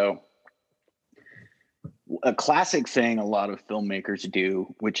stuff. So a classic thing a lot of filmmakers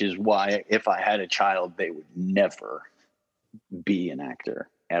do, which is why if I had a child, they would never be an actor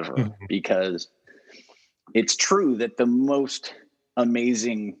ever, mm-hmm. because it's true that the most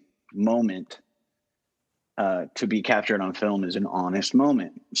amazing moment to be captured on film is an honest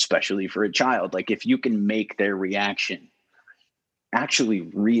moment, especially for a child. Like if you can make their reaction actually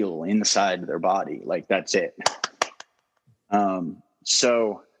real inside their body, like that's it.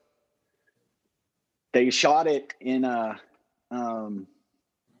 So they shot it in the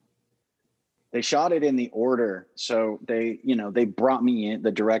order. So they brought me in,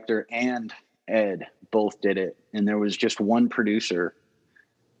 the director and Ed both did it. And there was just one producer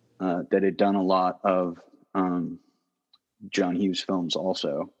that had done a lot of John Hughes films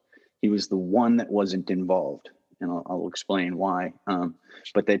also. He was the one that wasn't involved. And I'll explain why.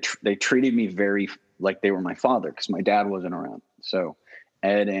 But they treated me very like they were my father because my dad wasn't around. So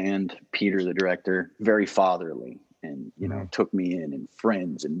Ed and Peter, the director, very fatherly and, took me in and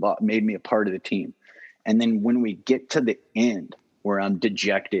friends and made me a part of the team. And then when we get to the end where I'm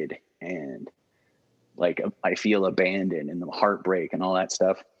dejected and like I feel abandoned and the heartbreak and all that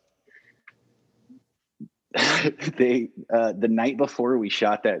stuff, the night before we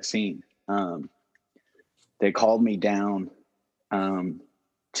shot that scene, they called me down to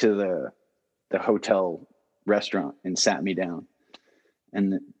the hotel restaurant and sat me down.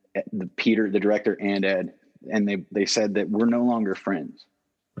 And the Peter, the director, and Ed, and they said that we're no longer friends.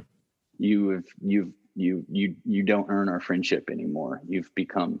 You don't earn our friendship anymore. You've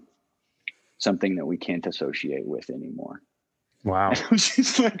become something that we can't associate with anymore. Wow. And I was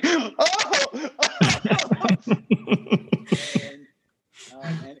just like, and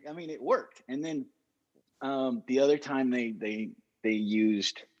I mean, it worked. And then the other time they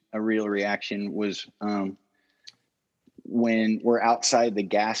used a real reaction was when we're outside the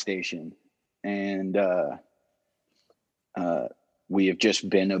gas station and we have just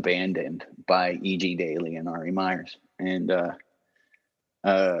been abandoned by E.G. Daily and Ari Myers. And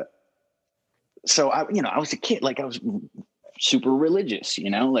so I was a kid, like I was super religious,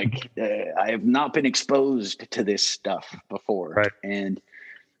 I have not been exposed to this stuff before. Right. And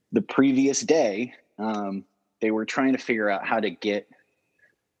the previous day, they were trying to figure out how to get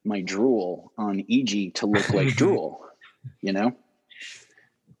my drool on EG to look like drool,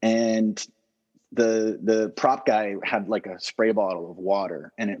 and the prop guy had like a spray bottle of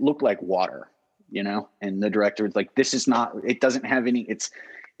water, and it looked like water, you know. And the director was like, "This is not. It doesn't have any. It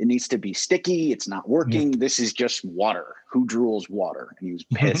needs to be sticky. It's not working. This is just water. Who drools water?" And he was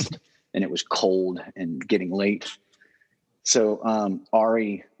pissed, and it was cold and getting late. So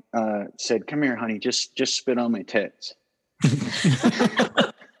Ari said, "Come here, honey. Just spit on my tits."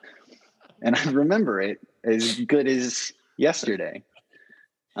 And I remember it as good as yesterday.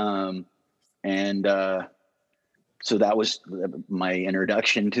 So that was my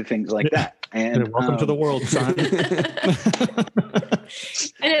introduction to things like that. And welcome to the world, son.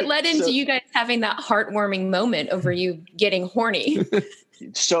 And it led into you guys having that heartwarming moment over you getting horny.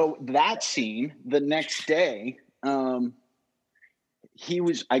 So that scene, the next day, I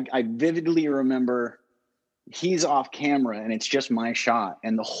vividly remember he's off camera and it's just my shot,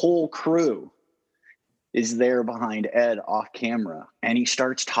 and the whole crew is there behind Ed off camera, and he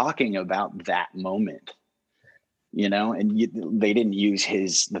starts talking about that moment, you know, and they didn't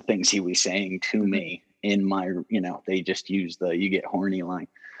use the things he was saying to me in my, you know, they just used the "you get horny" line,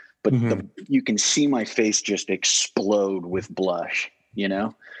 but you can see my face just explode with blush, you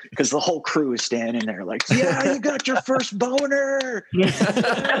know, because the whole crew is standing there like, "Yeah, you got your first boner."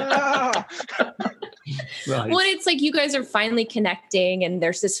 Yeah. Nice. Well, it's like you guys are finally connecting, and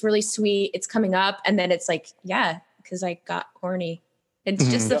there's this really sweet, it's coming up, and then it's like, yeah, because I got horny. It's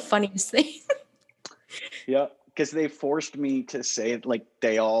just the funniest thing. Yeah, because they forced me to say it. Like,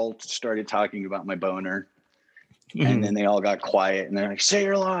 they all started talking about my boner, and then they all got quiet, and they're like, "Say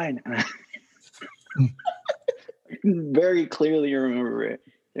your line." And I very clearly remember it.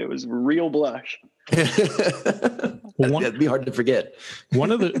 It was real blush. It'd be hard to forget.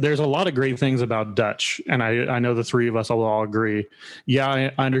 There's a lot of great things about Dutch, and I know the three of us will all agree.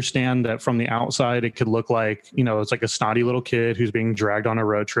 Yeah, I understand that from the outside it could look like, you know, it's like a snotty little kid who's being dragged on a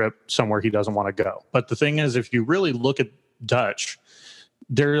road trip somewhere he doesn't want to go. But the thing is, if you really look at Dutch,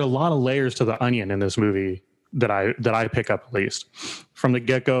 there are a lot of layers to the onion in this movie that I pick up, at least. From the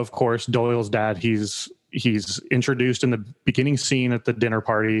get-go, of course, Doyle's dad, he's introduced in the beginning scene at the dinner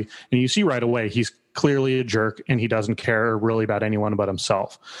party, and you see right away he's clearly a jerk and he doesn't care really about anyone but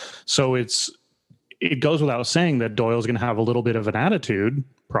himself. So it goes without saying that Doyle's going to have a little bit of an attitude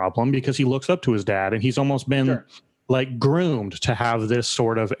problem because he looks up to his dad, and he's almost been like groomed to have this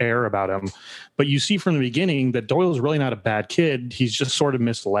sort of air about him. But you see from the beginning that Doyle's really not a bad kid. He's just sort of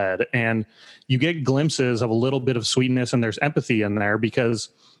misled, and you get glimpses of a little bit of sweetness, and there's empathy in there because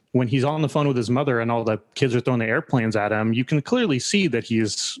when he's on the phone with his mother and all the kids are throwing the airplanes at him, you can clearly see that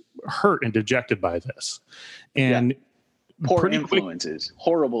he's hurt and dejected by this. And poor influences,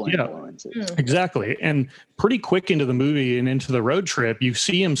 horrible influences. Exactly. And pretty quick into the movie and into the road trip, you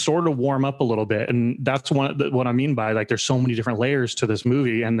see him sort of warm up a little bit. And that's what I mean by, like, there's so many different layers to this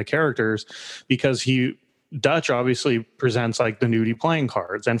movie and the characters, because Dutch obviously presents like the nudie playing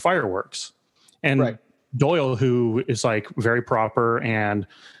cards and fireworks. And Doyle, who is like very proper and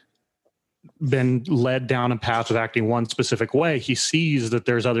been led down a path of acting one specific way, he sees that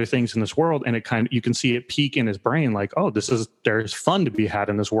there's other things in this world, and you can see it peak in his brain, like, oh, there's fun to be had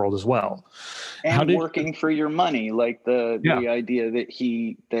in this world as well. And working for your money, like the idea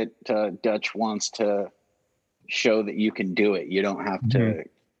that Dutch wants to show that you can do it. You don't have to.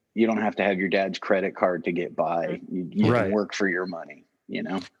 You don't have to have your dad's credit card to get by. You can work for your money. You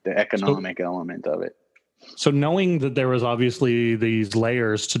know, the economic element of it. So knowing that there was obviously these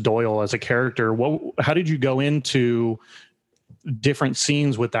layers to Doyle as a character, how did you go into different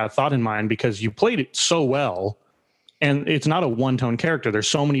scenes with that thought in mind? Because you played it so well, and it's not a one-tone character. There's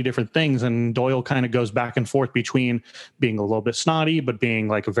so many different things, and Doyle kind of goes back and forth between being a little bit snotty, but being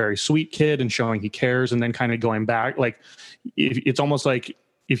like a very sweet kid and showing he cares, and then kind of going back. Like, it's almost like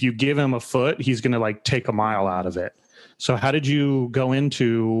if you give him a foot, he's going to like take a mile out of it. So how did you go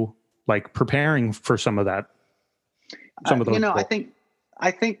into like preparing for some of that? Some of those,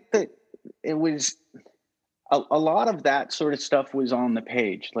 I think that it was a lot of that sort of stuff was on the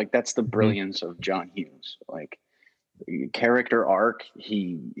page. Like, that's the brilliance of John Hughes. Like, character arc,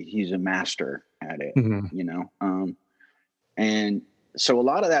 he's a master at it. You know, and so a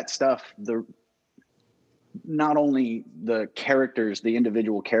lot of that stuff, not only the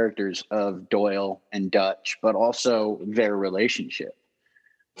individual characters of Doyle and Dutch, but also their relationship.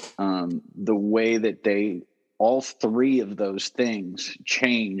 The way that all three of those things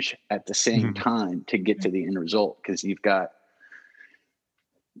change at the same time to get to the end result. Because you got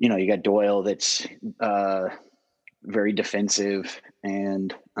Doyle that's very defensive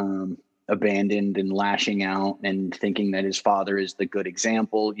and abandoned and lashing out and thinking that his father is the good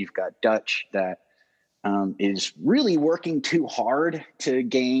example. You've got Dutch that is really working too hard to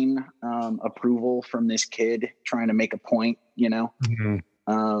gain approval from this kid trying to make a point, you know?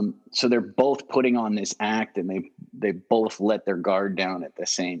 So they're both putting on this act, and they both let their guard down at the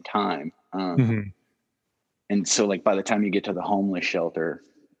same time. And so like by the time you get to the homeless shelter,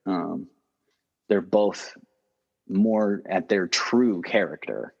 they're both more at their true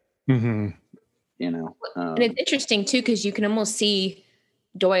character, you know? And it's interesting too, because you can almost see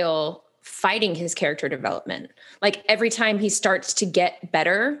Doyle fighting his character development. Like every time he starts to get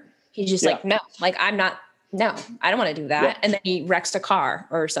better, he's just like, no, like I don't want to do that. And then he wrecks a car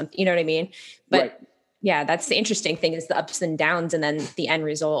or something, you know what I mean? But yeah, that's the interesting thing, is the ups and downs and then the end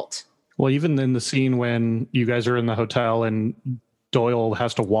result. Well, even in the scene when you guys are in the hotel and Doyle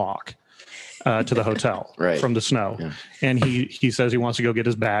has to walk to the hotel from the snow. And he says he wants to go get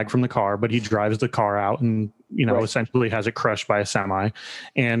his bag from the car, but he drives the car out and, you know, essentially has it crushed by a semi.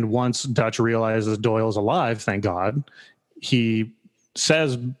 And once Dutch realizes Doyle's alive, thank God, he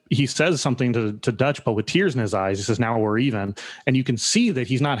says something to Dutch, but with tears in his eyes. He says, now we're even. And you can see that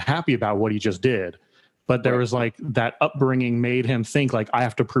he's not happy about what he just did. But there was like that upbringing made him think like, I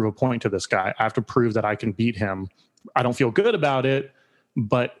have to prove a point to this guy. I have to prove that I can beat him. I don't feel good about it,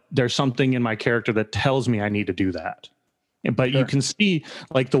 but there's something in my character that tells me I need to do that. But you can see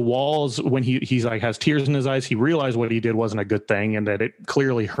like the walls when he's like has tears in his eyes. He realized what he did wasn't a good thing, and that it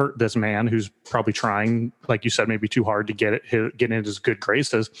clearly hurt this man who's probably trying, like you said, maybe too hard to get in his good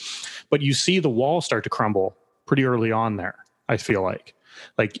graces. But you see the wall start to crumble pretty early on there. I feel like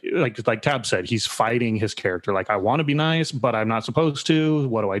Tab said, he's fighting his character. Like, I want to be nice, but I'm not supposed to.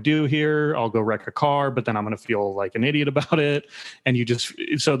 What do I do here? I'll go wreck a car, but then I'm going to feel like an idiot about it. And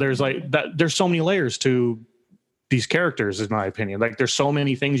so there's like that. There's so many layers to these characters, in my opinion. Like, there's so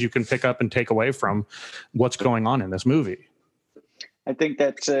many things you can pick up and take away from what's going on in this movie. I think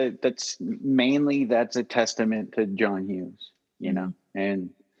that's mainly a testament to John Hughes, you know, and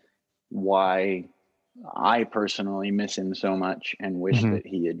why I personally miss him so much and wish that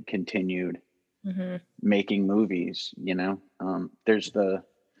he had continued making movies, you know. There's the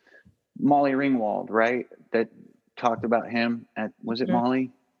Molly Ringwald, right? That talked about him at, was it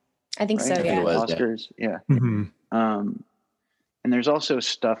Molly? I think so, It yeah. was, Oscars, yeah. And there's also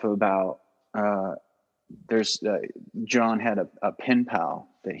stuff about, John had a pen pal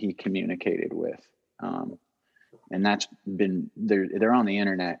that he communicated with. And that's been, they're on the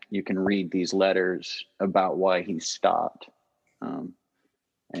internet. You can read these letters about why he stopped.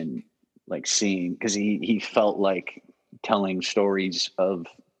 And like seeing, because he felt like telling stories of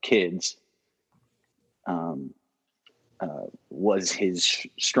kids was his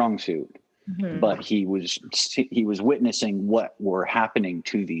strong suit. But he was witnessing what were happening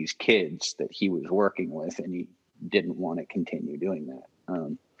to these kids that he was working with, and he didn't want to continue doing that.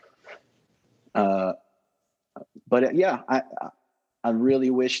 But yeah, I really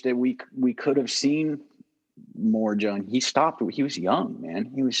wish that we could have seen more John. He stopped. He was young,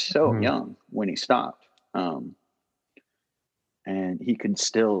 man. He was so young when he stopped. And he could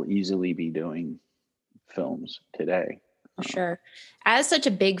still easily be doing films today. Sure. As such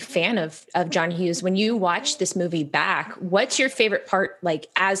a big fan of John Hughes, when you watch this movie back, what's your favorite part, like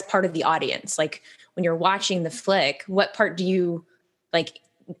as part of the audience? Like when you're watching the flick, what part do you like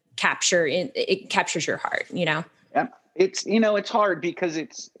capture? It captures your heart, you know? Yeah. It's, you know, it's hard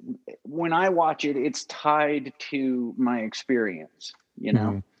because when I watch it, it's tied to my experience, you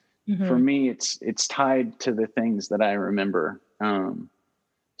know? For me, it's tied to the things that I remember.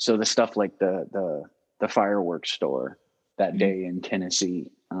 So the stuff like the fireworks store that day in Tennessee,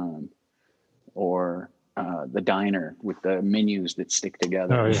 or the diner with the menus that stick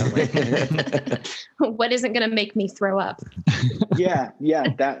together. Oh, yeah. What isn't going to make me throw up? Yeah.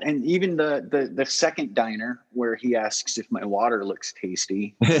 That, and even the second diner where he asks if my water looks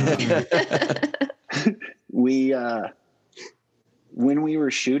tasty. When we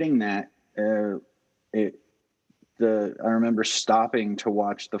were shooting that, I remember stopping to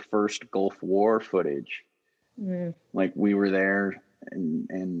watch the first Gulf War footage. Like we were there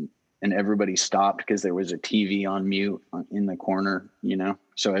and everybody stopped because there was a TV on mute in the corner, you know?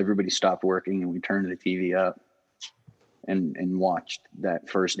 So everybody stopped working and we turned the TV up and watched that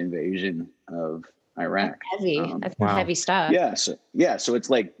first invasion of Iraq. Heavy. That's heavy stuff. Yeah. So it's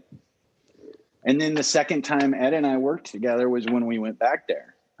like, and then the second time Ed and I worked together was when we went back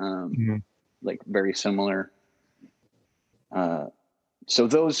there. Like very similar. So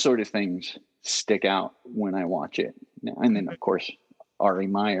those sort of things stick out when I watch it. And then of course, Ari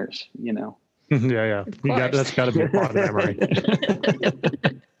Myers, you know? Yeah. That's gotta be a part of memory.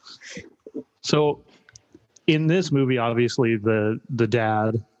 So in this movie, obviously the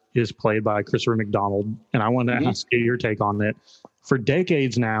dad is played by Christopher McDonald, and I wanted to ask you your take on it. For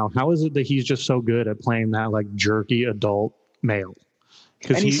decades now, how is it that he's just so good at playing that like jerky adult male?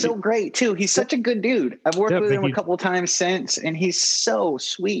 And he's so great too. He's such a good dude. I've worked with him a couple times since, and he's so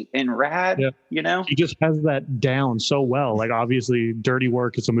sweet and rad. Yeah. You know, he just has that down so well. Like obviously, Dirty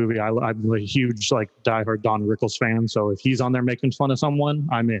Work is a movie I'm a huge like diehard Don Rickles fan. So if he's on there making fun of someone,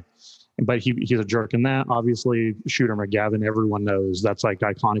 I'm in. But he's a jerk in that. Obviously, Shooter McGavin, everyone knows that's like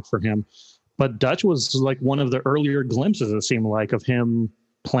iconic for him. But Dutch was like one of the earlier glimpses, it seemed like, of him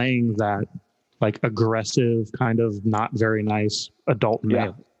playing that like aggressive, kind of not very nice adult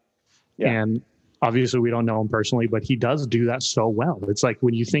male. Yeah. And obviously we don't know him personally, but he does do that so well. It's like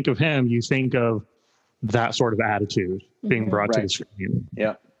when you think of him, you think of that sort of attitude being brought to the screen.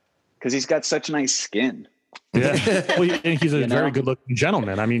 Yeah. Because he's got such nice skin. Yeah. Well, and he's a very good looking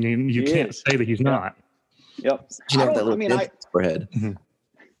gentleman. I mean, you can't say that he's not. Yep. You have that little forehead.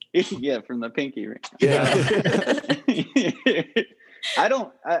 Yeah, from the pinky ring. Yeah. I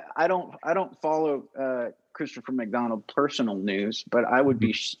don't follow Christopher McDonald personal news, but I would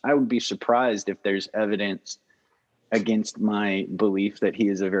be surprised if there's evidence against my belief that he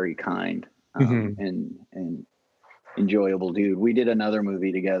is a very kind and enjoyable dude. We did another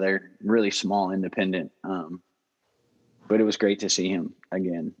movie together, really small, independent, but it was great to see him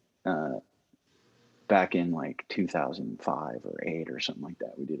again. Back in like 2005 or 8 or something like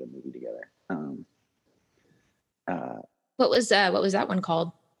that, we did a movie together. What was that one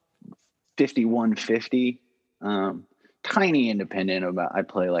called? 5150. Tiny independent about. I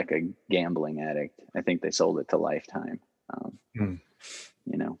play like a gambling addict. I think they sold it to Lifetime. You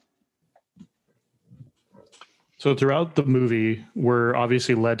know. So throughout the movie, we're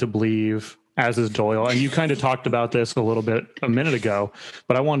obviously led to believe, as is Doyle, and you kind of talked about this a little bit a minute ago,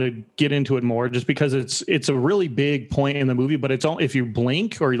 but I want to get into it more just because it's a really big point in the movie, but it's all, if you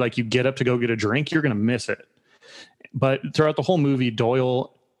blink or like you get up to go get a drink, you're going to miss it. But throughout the whole movie,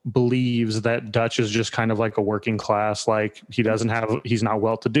 Doyle believes that Dutch is just kind of like a working class, like he's not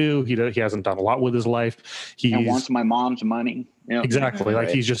well to do. He hasn't done a lot with his life. He wants my mom's money. Yep. Exactly. Like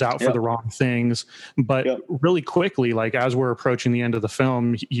he's just out for the wrong things. But really quickly, like as we're approaching the end of the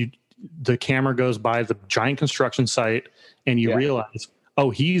film, the camera goes by the giant construction site and you realize, oh,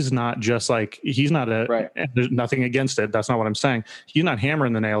 he's not just like, he's not there's nothing against it. That's not what I'm saying. He's not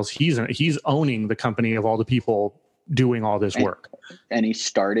hammering the nails. He's owning the company of all the people doing all this work. And he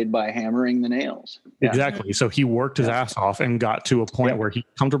started by hammering the nails. Exactly. So he worked his ass off and got to a point where he's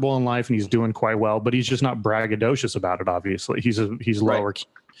comfortable in life and he's doing quite well, but he's just not braggadocious about it. Obviously he's lower.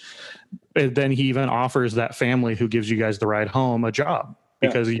 And then he even offers that family who gives you guys the ride home a job.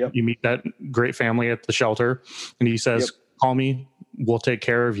 Because you meet that great family at the shelter and he says, call me, we'll take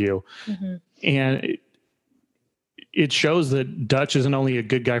care of you. And it shows that Dutch isn't only a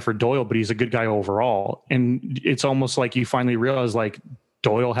good guy for Doyle, but he's a good guy overall. And it's almost like you finally realize like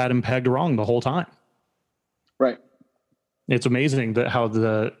Doyle had him pegged wrong the whole time. Right. It's amazing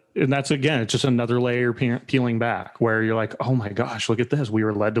that and that's, again, it's just another layer peeling back where you're like, oh my gosh, look at this. We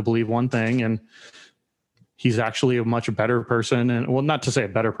were led to believe one thing and he's actually a much better person, and well, not to say a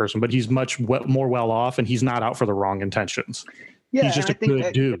better person, but he's much more well off, and he's not out for the wrong intentions. Yeah, he's just a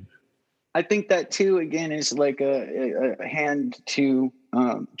good dude. I think that too, again, is like a hand to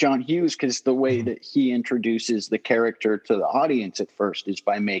John Hughes, because the way that he introduces the character to the audience at first is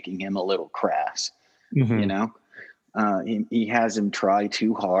by making him a little crass. You know, he has him try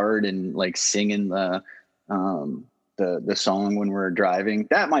too hard and like singing the song when we're driving.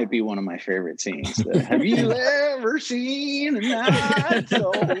 That might be one of my favorite scenes. Have you ever seen a night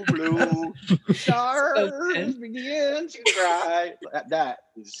so blue, stars begin to cry? That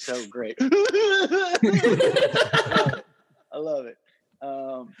is so great. I love it.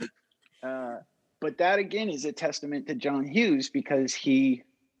 But that again is a testament to John Hughes, because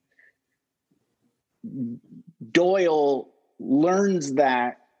Doyle learns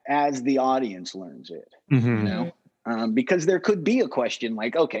that as the audience learns it. You know. Because there could be a question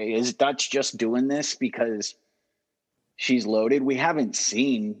like, okay, is Dutch just doing this because she's loaded? We haven't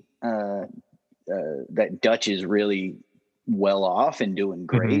seen that Dutch is really well off and doing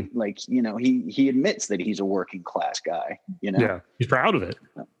great. Like, you know, he admits that he's a working class guy, you know? Yeah, he's proud of it.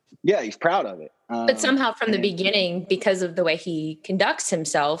 Yeah, he's proud of it. But somehow from the beginning, because of the way he conducts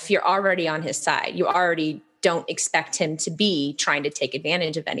himself, you're already on his side. You already don't expect him to be trying to take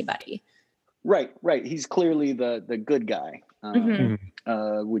advantage of anybody. Right. He's clearly the good guy,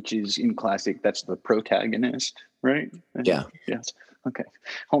 which is in classic. That's the protagonist, right? Yeah. Yes. Okay.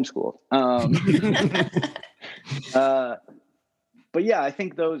 Homeschool. But yeah, I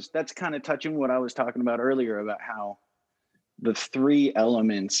think that's kind of touching what I was talking about earlier about how the three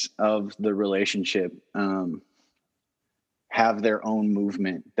elements of the relationship have their own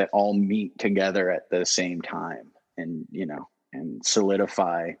movement that all meet together at the same time, and and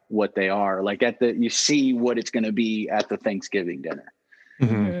solidify what they are. Like you see what it's going to be at the Thanksgiving dinner.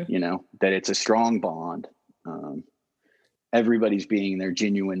 Mm-hmm. That it's a strong bond. Everybody's being their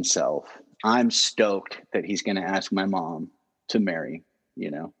genuine self. I'm stoked that he's going to ask my mom to marry.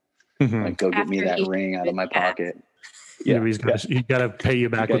 Mm-hmm. Like, go get me After that ring out of my pocket. Yeah, he's got to pay you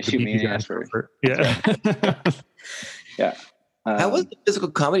back with the shoot me in BB the ass gun. for Yeah. Yeah. How was the physical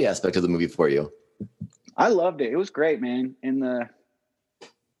comedy aspect of the movie for you? I loved it. It was great, man. And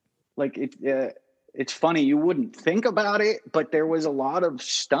it's funny. You wouldn't think about it, but there was a lot of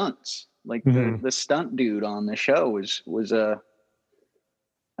stunts. Like the stunt dude on the show was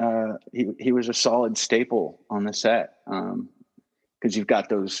he was a solid staple on the set. Because you've got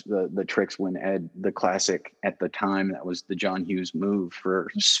the tricks when the classic at the time, that was the John Hughes move for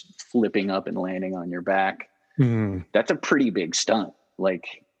flipping up and landing on your back. Mm-hmm. That's a pretty big stunt.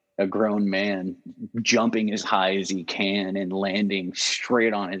 Like a grown man jumping as high as he can and landing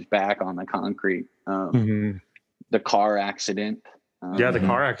straight on his back on the concrete. The car accident. The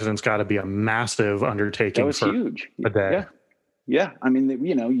car accident's got to be a massive undertaking. That was huge. A day. Yeah. I mean,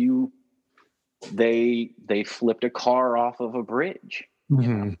 they flipped a car off of a bridge.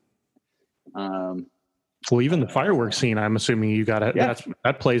 Mm-hmm. Well, even the fireworks scene, I'm assuming you got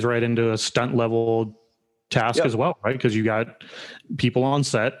that plays right into a stunt level task as well, right? Because you got people on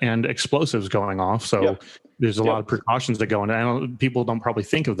set and explosives going off. So there's a lot of precautions that go into. People don't probably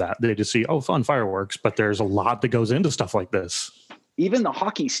think of that. They just see, fun fireworks, but there's a lot that goes into stuff like this. Even the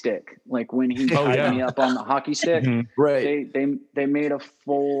hockey stick, like when he tied me up on the hockey stick, right? They made a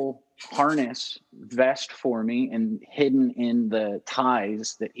full harness vest for me, and hidden in the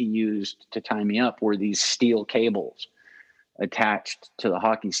ties that he used to tie me up were these steel cables attached to the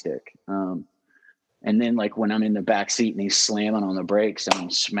hockey stick. And then like when I'm in the back seat and he's slamming on the brakes and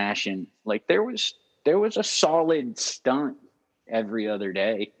I'm smashing, like there was a solid stunt every other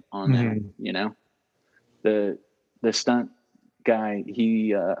day on that. The stunt guy,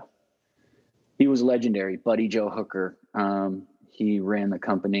 he was legendary. Buddy Joe Hooker. He ran the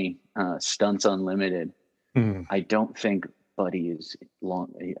company, Stunts Unlimited. I don't think Buddy is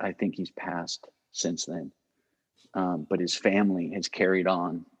long. I think he's passed since then. But his family has carried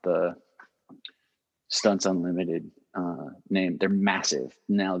on the Stunts Unlimited name. They're massive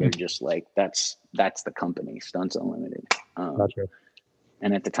now. They're just like that's the company, Stunts Unlimited. Gotcha.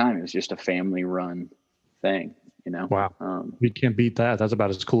 And at the time, it was just a family-run thing. Wow. You can't beat that. That's about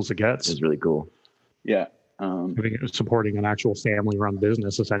as cool as it gets. It's really cool. Yeah. Supporting an actual family-run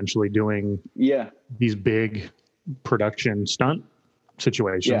business, essentially doing these big production stunt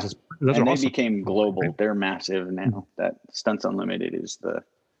situations. Yeah. And they became global. They're massive now. That Stunts Unlimited is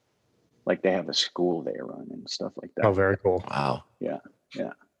they have a school they run and stuff like that. Oh, very cool. Wow. Yeah.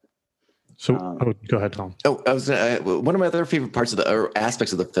 So, go ahead, Tom. I was one of my other favorite parts of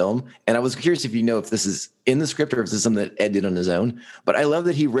aspects of the film, and I was curious if this is in the script or if this is something that Ed did on his own. But I love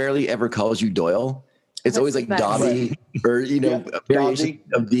that he rarely ever calls you Doyle. It's always like Dobby or a variation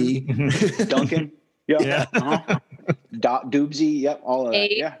of D. Duncan. Yeah. Doobsy. Yep. All of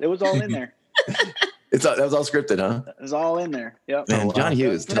that. Yeah. It was all in there. That was all scripted, huh? It was all in there. Yep. Man, John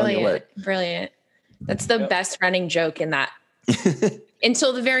Hughes. Brilliant. That's the best running joke in that.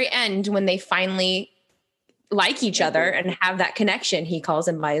 Until the very end, when they finally like each other and have that connection, he calls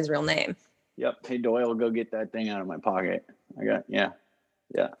him by his real name. Yep. Hey, Doyle, go get that thing out of my pocket.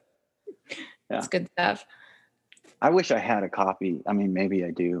 That's good stuff. I wish I had a copy. I mean, maybe I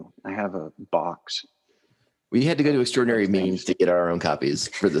do. I have a box. We had to go to Extraordinary Means to get our own copies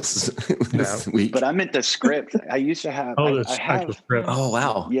for this week. But I meant the script. I used to have. The actual script. Oh,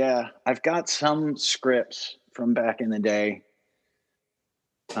 wow. Yeah. I've got some scripts from back in the day.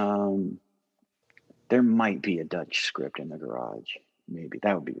 There might be a Dutch script in the garage. Maybe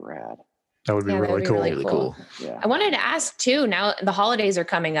that would be rad. That would be really cool. Really cool. Yeah. I wanted to ask too, now the holidays are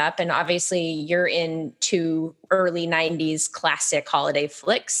coming up and obviously you're into early 90s classic holiday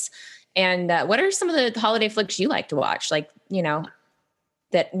flicks. And what are some of the holiday flicks you like to watch? Like,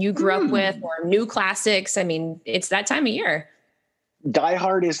 that you grew up with, or new classics? I mean, it's that time of year. Die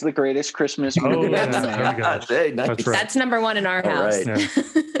Hard is the greatest Christmas movie. That's number one in our house. Right.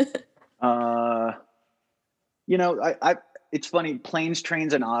 It's funny. Planes,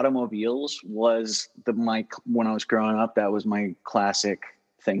 Trains, and Automobiles was when I was growing up. That was my classic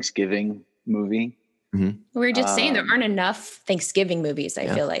Thanksgiving movie. Mm-hmm. We were just saying there aren't enough Thanksgiving movies. I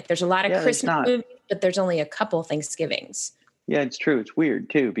feel like there's a lot of Christmas movies, but there's only a couple Thanksgivings. Yeah, it's true. It's weird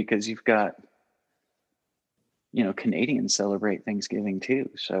too because you've got Canadians celebrate Thanksgiving too.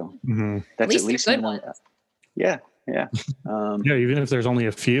 So Mhm. that's At least they're good ones. Yeah. Yeah, even if there's only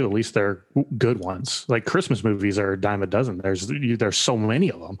a few, at least they're good ones. Like Christmas movies are a dime a dozen. There's so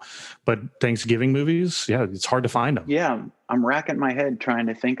many of them, but Thanksgiving movies, yeah, it's hard to find them. Yeah, I'm racking my head trying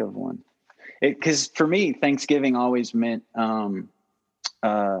to think of one. Because for me, Thanksgiving always meant the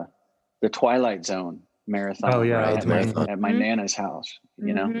Twilight Zone marathon. Oh, yeah, right? marathon. At my Nana's house.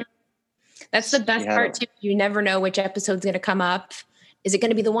 Mhm. That's the best Yeah. part too. You never know which episode's going to come up. Is it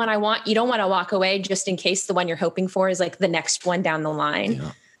going to be the one I want? You don't want to walk away just in case the one you're hoping for is like the next one down the line.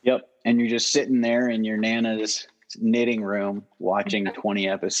 Yeah. Yep. And you're just sitting there in your Nana's knitting room watching 20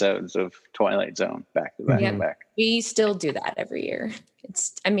 episodes of Twilight Zone back to back Yep. to back. We still do that every year.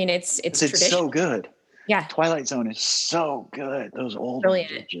 It's It's tradition. so good. Yeah. Twilight Zone is so good. Those old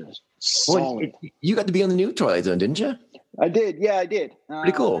Brilliant. ones are just Well, solid. you got to be on the new Twilight Zone, didn't you? I did. Yeah, I did.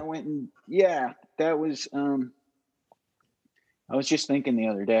 Pretty cool. I went and that was, I was just thinking the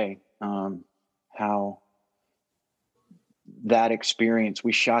other day, how that experience,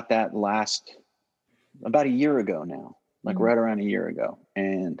 we shot that about a year ago now, like right around a year ago.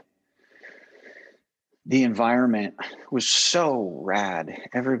 And the environment was so rad.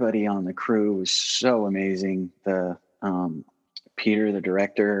 Everybody on the crew was so amazing. Peter, the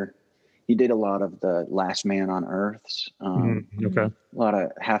director, he did a lot of the Last Man on Earth's, Okay. a lot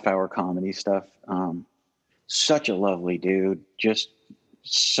of half-hour comedy stuff. Such a lovely dude, just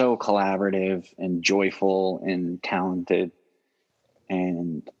so collaborative and joyful and talented.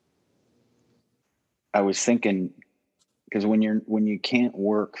 And I was thinking, because when you can't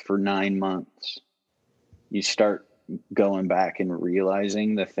work for 9 months, you start going back and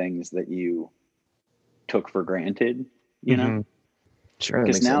realizing the things that you took for granted, you know? Sure.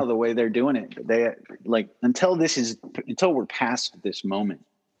 Because now the way they're doing it, they like until we're past this moment,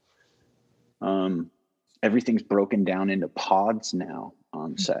 everything's broken down into pods now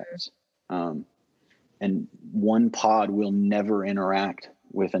on sets. And one pod will never interact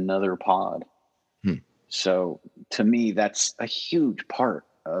with another pod. So to me, that's a huge part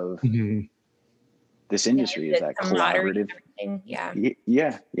of this industry, is that collaborative.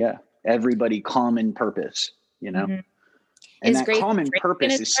 Yeah. Everybody common purpose, you know? And Is that Grayson common Frank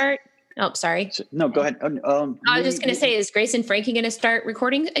purpose gonna is start? Oh, sorry. no, go ahead. I was just going to say, is Grace and Frankie going to start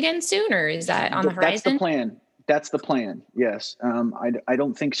recording again soon, or is that on the horizon? That's the plan. Yes. I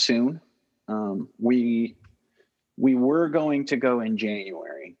don't think soon. We were going to go in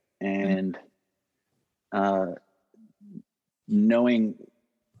January, and knowing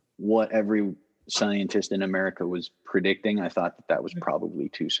what every scientist in America was predicting, I thought that was probably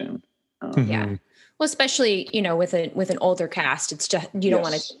too soon. Yeah. Well, especially, with an older cast, it's just, you don't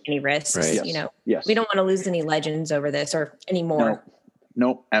want to take any risks, Right. Yes. We don't want to lose any legends over this or any more.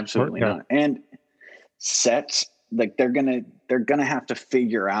 No, absolutely not. And sets, like they're going to have to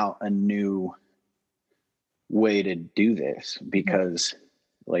figure out a new way to do this, because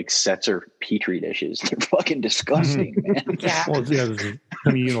like sets are petri dishes. They're fucking disgusting, man. Yeah. Well, there's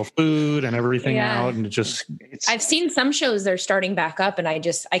communal food and everything out, and I've seen some shows they're starting back up, and I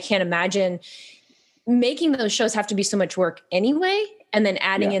can't imagine making those shows have to be so much work anyway, and then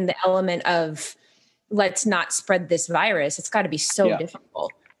adding in the element of let's not spread this virus. It's got to be so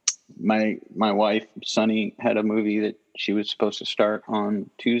difficult. My wife Sunny had a movie that she was supposed to start on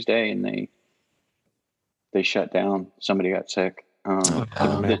Tuesday, and they shut down. Somebody got sick.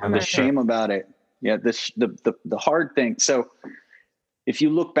 The shame about it. Yeah. The hard thing. So if you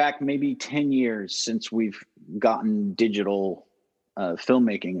look back maybe 10 years since we've gotten digital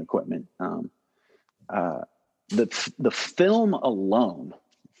filmmaking equipment, the film alone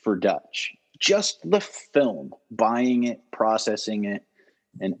for Dutch, just the film, buying it, processing it,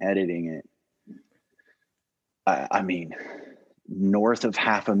 and editing it, I mean, north of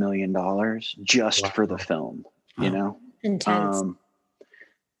 $500,000 just for the film, you know? Intense.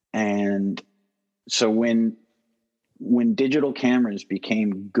 And so when digital cameras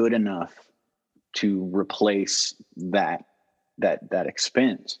became good enough to replace that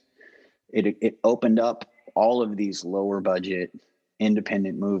expense, it opened up all of these lower budget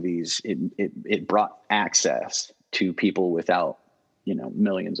independent movies. It brought access to people without,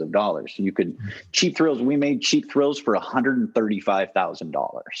 millions of dollars. You could Cheap Thrills. We made Cheap Thrills for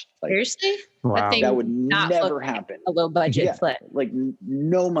 $135,000. Seriously? Wow. That would never happen. A low budget flip. Like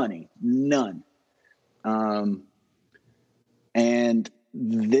no money, none. And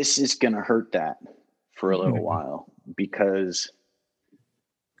this is going to hurt that for a little while, because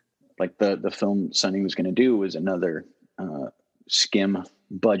like the film Sunny was going to do was another skim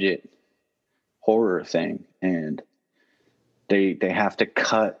budget horror thing. And they have to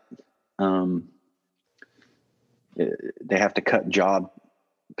cut they have to cut job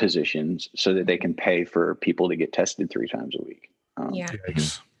positions so that they can pay for people to get tested 3 times a week. Yeah.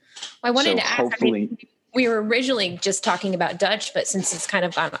 Yikes. I wanted So to ask, hopefully- we were originally just talking about Dutch, but since it's kind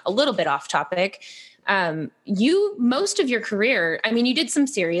of gone a little bit off topic, most of your career, I mean, you did some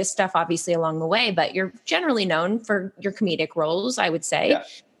serious stuff obviously along the way, but you're generally known for your comedic roles, I would say. Yeah,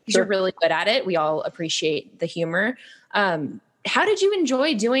 You're really good at it. We all appreciate the humor. How did you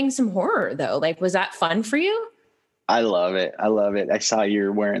enjoy doing some horror though? Like, was that fun for you? I love it. I saw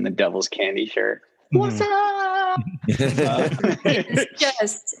you're wearing the Devil's Candy shirt. What's up? It's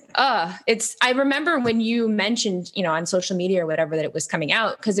just, I remember when you mentioned, on social media or whatever, that it was coming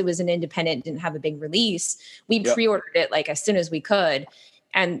out because it was an independent, didn't have a big release. We pre-ordered it like as soon as we could.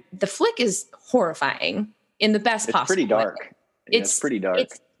 And the flick is horrifying in the best possible It's pretty dark. way. It's pretty dark.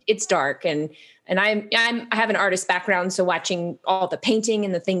 It's dark. And I have an artist background. So watching all the painting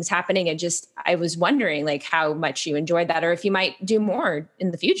and the things happening, I was wondering like how much you enjoyed that, or if you might do more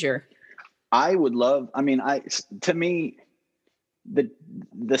in the future. I would love, to me,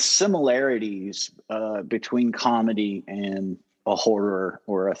 the similarities between comedy and a horror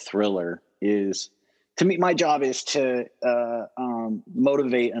or a thriller is, to me, my job is to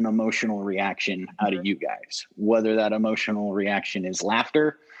motivate an emotional reaction out of you guys, whether that emotional reaction is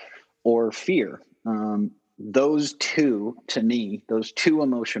laughter or fear. Those two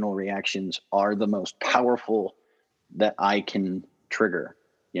emotional reactions are the most powerful that I can trigger.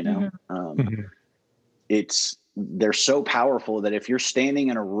 They're so powerful that if you're standing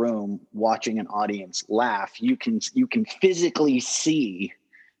in a room watching an audience laugh, you can physically see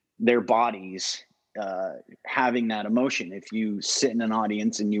their bodies having that emotion. If you sit in an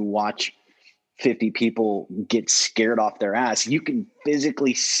audience and you watch 50 people get scared off their ass, you can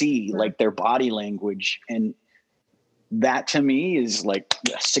physically see like their body language. And that to me is like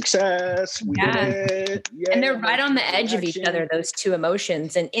success. We did it. Yeah, and they're right on the edge of each other, those two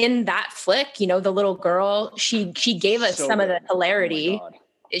emotions. And in that flick, the little girl, she gave us some of the hilarity.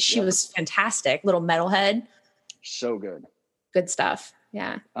 She was fantastic. Little metalhead. So good. Good stuff.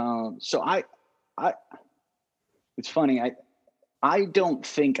 Yeah. So I it's funny. I don't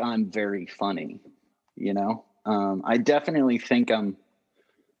think I'm very funny, I definitely think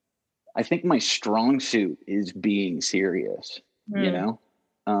I think my strong suit is being serious,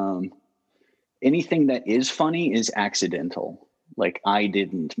 anything that is funny is accidental. Like I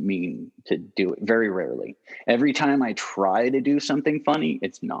didn't mean to do it, very rarely. Every time I try to do something funny,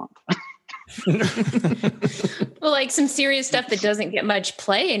 it's not. Well, like some serious stuff that doesn't get much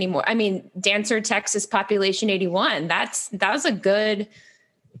play anymore. I mean, Dancer Texas Population 81. That was a good,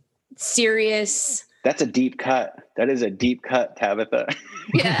 serious. That's a deep cut. That is a deep cut, Tabitha.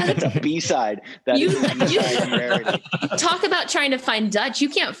 Yeah. That's a B-side. Talk about trying to find Dutch. You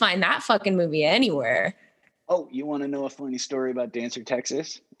can't find that fucking movie anywhere. Oh, you want to know a funny story about Dancer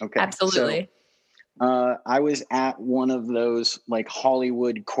Texas? Okay. Absolutely. So, I was at one of those like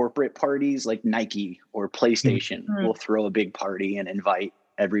Hollywood corporate parties, like Nike or PlayStation will throw a big party and invite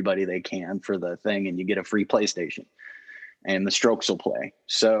everybody they can for the thing, and you get a free PlayStation. And the Strokes will play.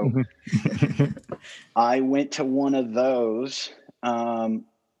 So I went to one of those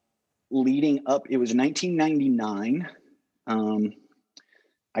leading up. It was 1999.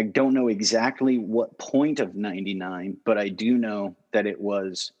 I don't know exactly what point of 99, but I do know that it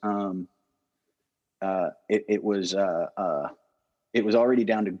was it was already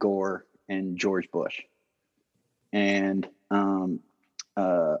down to Gore and George Bush. And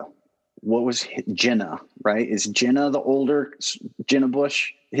what was Jenna, right? Is Jenna the older Jenna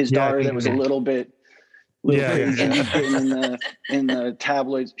Bush, his daughter that was a little bit crazy in the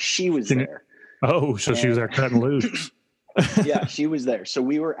tabloids? She was there. Oh, so she was there cutting loose. Yeah, she was there. So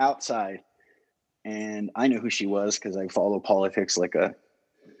we were outside, and I knew who she was because I follow politics like a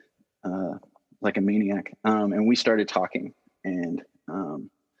maniac. And we started talking, and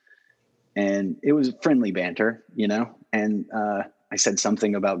it was friendly banter, and I said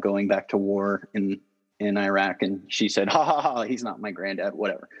something about going back to war in Iraq, and she said, "Ha ha ha! He's not my granddad."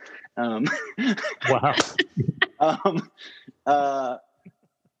 Whatever. Wow.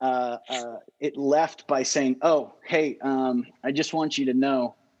 It left by saying, "Oh, hey, I just want you to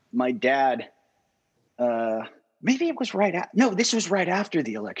know, my dad." Maybe it was right. No, this was right after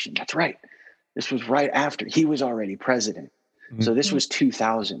the election. That's right. This was right after he was already president. Mm-hmm. So this was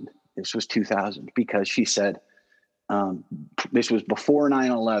 2000. This was 2000 because she said. This was before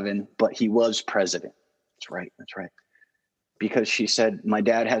 9/11, but he was president. That's right. That's right. Because she said, my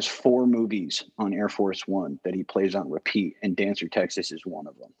dad has 4 movies on Air Force One that he plays on repeat, and Dancer Texas is one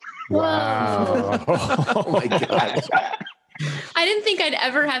of them. Wow. Oh my God. I didn't think I'd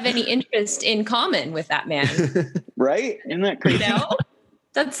ever have any interest in common with that man. Right? Isn't that You crazy? know,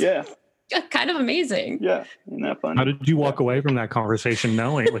 that's Yeah. kind of amazing. Yeah. Isn't that funny? How did you walk away from that conversation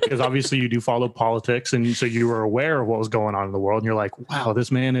knowing? Because obviously you do follow politics, and so you were aware of what was going on in the world, and you're like, wow, this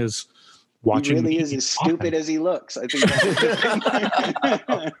man is watching. He really is as stupid as he looks. I think that's a good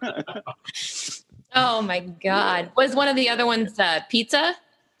thing. Oh my God. Was one of the other ones pizza?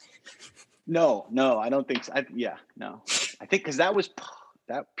 No, I don't think so. No. I think because that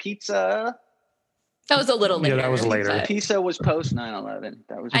pizza. That was a little later. Yeah, that was later. Pizza was post 9/11.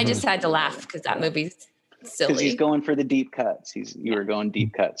 That was. I just had to laugh because that movie's silly. Because he's going for the deep cuts. You were going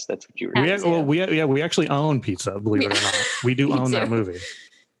deep cuts. That's what you were. We actually own Pizza, believe it or not. We do own that movie.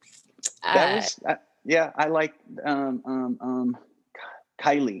 That was I like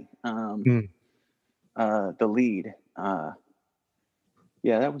Kylie, the lead.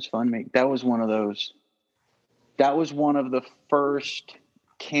 That was fun, mate. That was one of those. That was one of the first.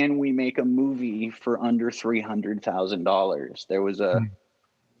 Can we make a movie for under $300,000? There was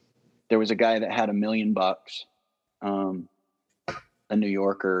a guy that had $1 million, a New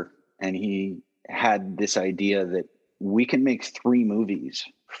Yorker, and he had this idea that we can make 3 movies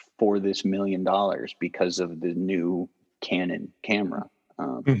for this $1 million because of the new Canon camera.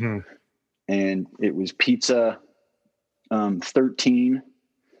 And it was Pizza 13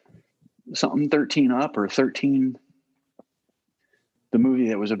 up or 13. The movie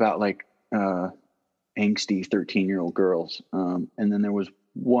that was about like angsty 13-year-old girls. And then there was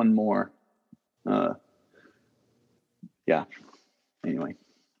one more. Anyway,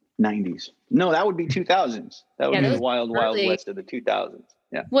 90s. No, that would be 2000s. That would be the wild west of the 2000s.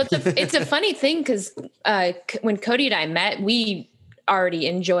 Yeah. Well, it's a funny thing because when Cody and I met, we already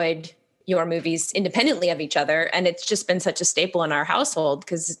enjoyed your movies independently of each other. And it's just been such a staple in our household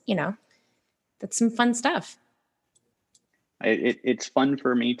because, that's some fun stuff. It's fun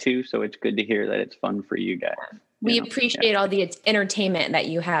for me too. So it's good to hear that it's fun for you guys. We appreciate all the entertainment that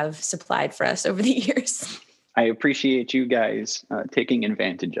you have supplied for us over the years. I appreciate you guys taking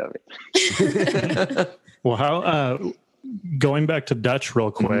advantage of it. Well, going back to Dutch real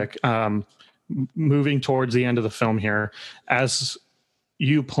quick, moving towards the end of the film here, as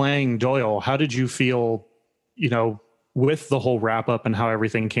you playing Doyle, how did you feel, with the whole wrap up and how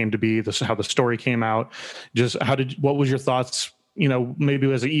everything came to be, how the story came out? Just what was your thoughts, maybe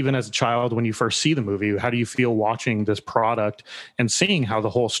even as a child when you first see the movie? How do you feel watching this product and seeing how the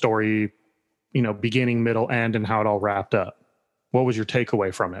whole story, beginning, middle, end, and how it all wrapped up? What was your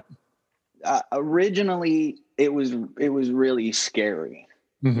takeaway from it? Originally, it was really scary,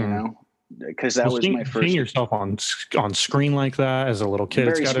 because that was my first. Seeing yourself on screen like that as a little kid,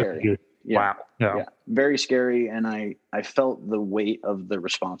 very it's scary. Be, wow, yeah, very scary, and I felt the weight of the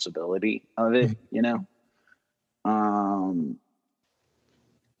responsibility of it, and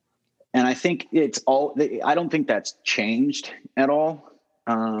I think I don't think that's changed at all.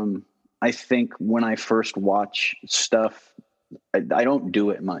 I think when I first watch stuff, I don't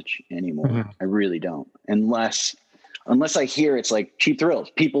do it much anymore. I really don't, unless I hear it's like Cheap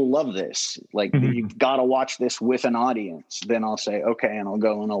Thrills, people love this, like you've got to watch this with an audience. Then I'll say, okay. And I'll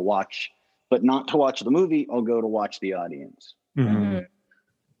go and I'll watch, but not to watch the movie. I'll go to watch the audience. That's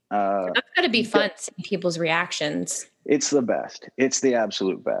gotta be fun, seeing people's reactions. It's the best. It's the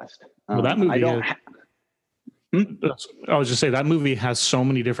absolute best. Well, that movie, I was just saying that movie has so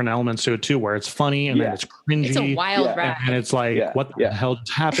many different elements to it too, where it's funny and then it's cringy. It's a wild ride. And it's like, what the hell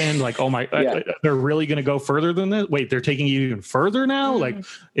just happened? Like, oh my, they're really going to go further than this? Wait, they're taking you even further now? Like,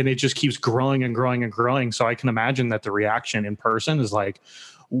 and it just keeps growing and growing and growing. So I can imagine that the reaction in person is like,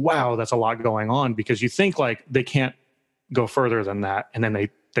 wow, that's a lot going on, because you think like they can't go further than that. And then they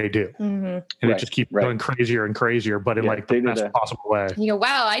do. And it just keeps going crazier and crazier, but in like the best possible way. You go,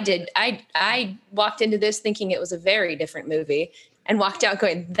 wow, I walked into this thinking it was a very different movie and walked out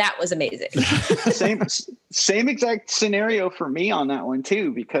going, that was amazing. Same exact scenario for me on that one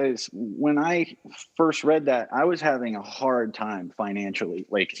too, because when I first read that, I was having a hard time financially.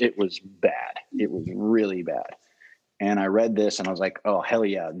 Like, it was bad. It was really bad. And I read this and I was like, oh, hell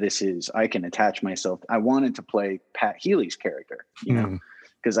yeah, I can attach myself. I wanted to play Pat Healy's character,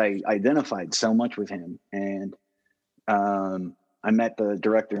 because I identified so much with him. And I met the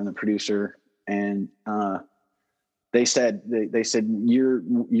director and the producer, and they said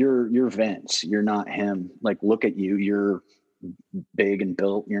you're Vince, you're not him. Like, look at you, you're big and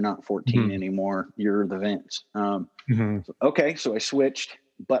built, you're not 14 anymore, you're the Vince. Okay, so I switched,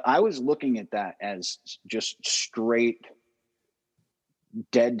 but I was looking at that as just straight,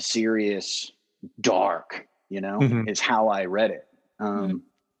 dead serious, dark, is how I read it.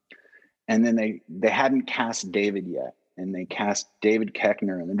 And then they hadn't cast David yet. and they cast David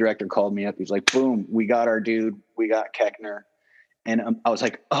Koechner, and the director called me up. He's like, boom, we got our dude. We got Koechner. And I was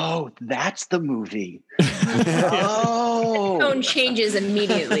like, oh, that's the movie. Oh. Tone changes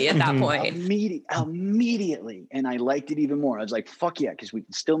immediately at that point. Immediately. And I liked it even more. I was like, fuck yeah, because we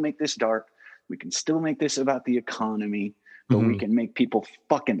can still make this dark. We can still make this about the economy, but we can make people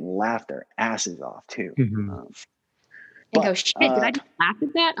fucking laugh their asses off too. And go, shit, did I just laugh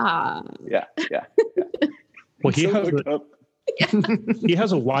at that? Yeah. Well, he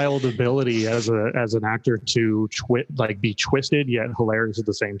has a wild ability as an actor to be twisted yet hilarious at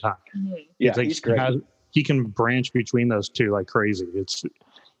the same time. Yeah, like, he's great. He can branch between those two like crazy. It's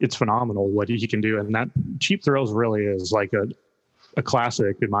phenomenal what he can do, and that Cheap Thrills really is like a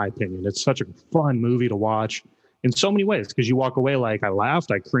classic in my opinion. It's such a fun movie to watch in so many ways because you walk away like I laughed,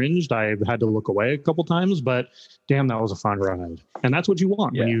 I cringed, I had to look away a couple times, but damn, that was a fun ride. And that's what you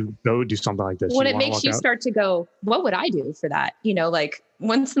want when you go do something like this. When it makes you start to go, what would I do for that? You know, like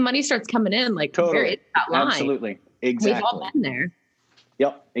once the money starts coming in, like where is that line? Absolutely. Exactly. We've all been there.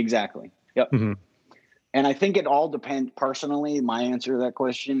 Yep. Exactly. Yep. And I think it all depends. Personally, my answer to that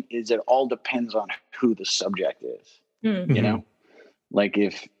question is it all depends on who the subject is. You know, like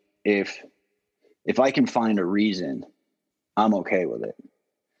if I can find a reason, I'm okay with it.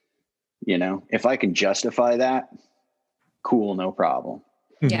 You know, if I can justify that, cool, no problem.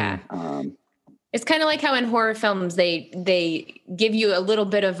 Yeah. It's kind of like how in horror films, they give you a little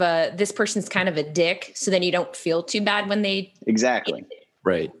bit of this person's kind of a dick. So then you don't feel too bad when they. Exactly.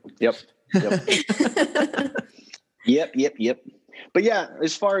 Right. Yep. Yep. But yeah,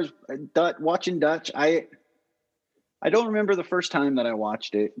 as far as watching Dutch, I don't remember the first time that I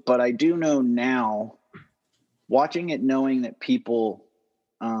watched it, but I do know now, watching it, knowing that people,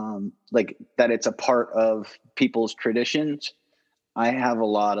 like that it's a part of people's traditions. I have a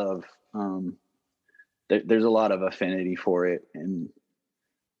lot of, there's a lot of affinity for it. And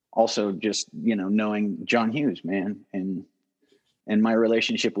also just, you know, knowing John Hughes, man, and my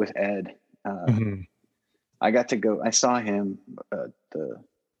relationship with Ed, I got to go, I saw him,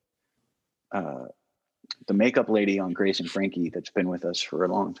 the makeup lady on Grace and Frankie that's been with us for a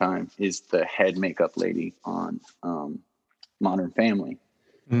long time is the head makeup lady on Modern Family.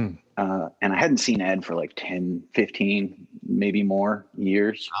 And I hadn't seen Ed for like 10, 15, maybe more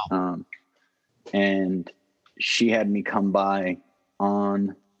years. And she had me come by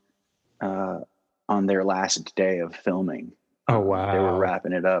on their last day of filming. Oh, wow. They were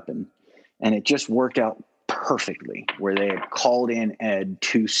wrapping it up and it just worked out perfectly where they had called in Ed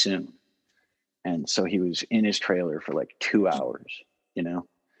too soon. And so he was in his trailer for like 2 hours, you know?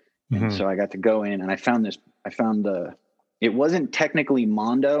 And so I got to go in and I found it wasn't technically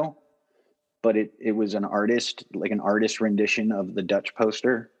Mondo, but it was an artist rendition of the Dutch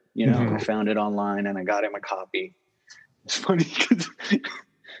poster, you know? I found it online and I got him a copy. It's funny because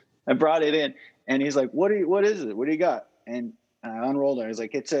I brought it in and he's like, what is it? What do you got? And I unrolled it. I was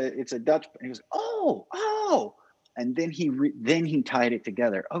like, it's a Dutch. And he was, oh. And then he tied it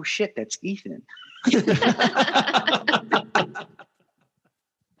together. Oh shit, that's Ethan. He's changed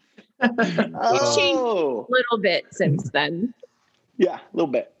a little bit since then. Yeah, a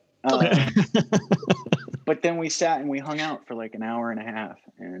little bit. But then we sat and we hung out for like an hour and a half,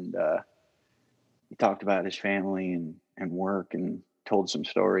 and he talked about his family and work, and told some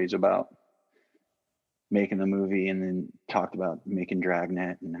stories about making the movie, and then talked about making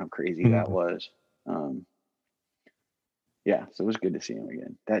Dragnet and how crazy that was. Yeah, so it was good to see him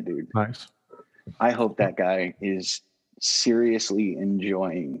again. That dude. Nice. I hope that guy is seriously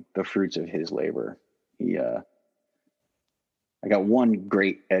enjoying the fruits of his labor. I got one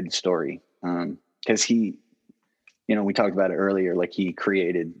great Ed story. Cause he, you know, we talked about it earlier, like he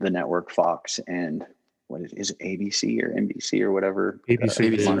created the network Fox and what is it ABC or NBC or whatever? ABC.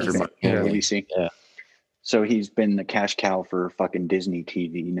 ABC. Yeah. So he's been the cash cow for fucking Disney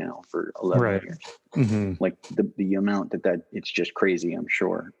TV now for 11 years. Like the amount that it's just crazy, I'm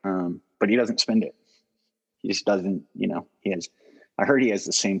sure. But he doesn't spend it. He just doesn't, you know, I heard he has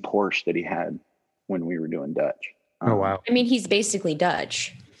the same Porsche that he had when we were doing Dutch. Oh, wow. I mean, he's basically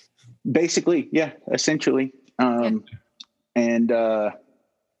Dutch. Basically. Yeah, essentially. And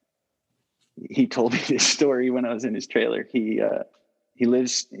he told me this story when I was in his trailer. He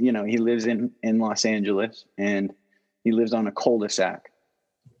lives in Los Angeles, and he lives on a cul-de-sac,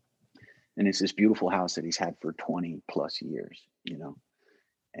 and it's this beautiful house that he's had for 20 plus years, you know,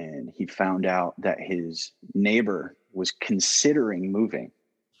 and he found out that his neighbor was considering moving.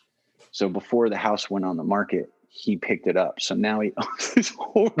 So before the house went on the market, he picked it up. So now he owns this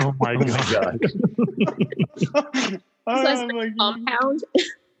whole Oh my God. Compound.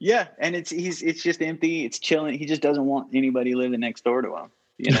 Yeah, and it's just empty. It's chilling. He just doesn't want anybody living next door to him.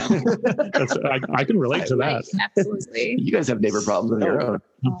 You know. I can relate to that. Absolutely. You guys have neighbor problems of your own.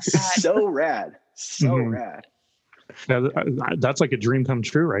 Oh, God. So rad. So Mhm. rad. Yeah, that's like a dream come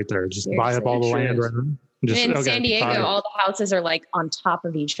true right there. Just buy up all the It sure land is. right now. Just, In okay, San Diego, fine. all the houses are like on top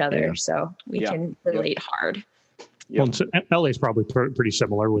of each other, Yeah. so we Yeah. can relate hard. Well, LA is probably pretty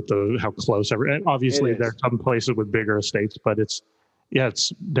similar with how close and obviously It is. there are some places with bigger estates, but they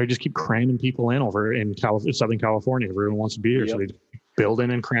just keep cramming people in over in Southern California. Everyone wants to be here, so Yep. they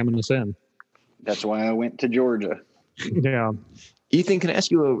building and cramming us in. That's why I went to Georgia. Yeah. Ethan, can I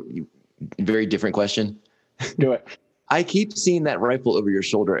ask you a very different question? Do it. I keep seeing that rifle over your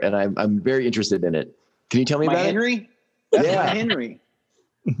shoulder, and I'm very interested in it. Can you tell me My about it? Henry? That's Yeah. my Henry.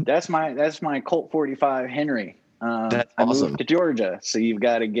 That's my Colt 45 Henry. That's I awesome. moved to Georgia, so you've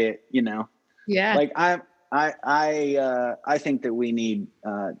got to get, Yeah. like I think that we need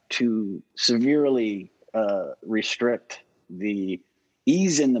to severely restrict the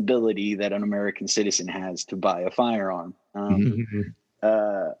ease and ability that an American citizen has to buy a firearm. Mhm.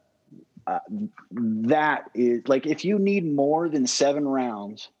 That is like, if you need more than 7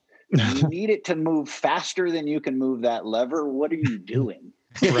 rounds, and you need it to move faster than you can move that lever, what are you doing?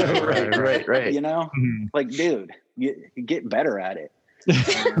 Right. You know, Mhm. like, dude, you get better at it.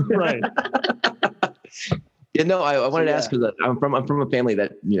 Right. Yeah, no, I wanted to yeah. ask because I'm from a family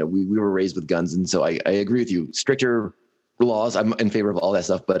that we were raised with guns, and so I agree with you. Stricter laws, I'm in favor of all that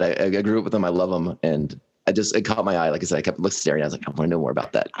stuff, but I grew up with them. I love them, and it caught my eye. Like I said, I kept staring. I was like, I want to know more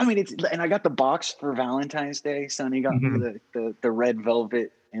about that. I mean, and I got the box for Valentine's Day. Sonny got me the red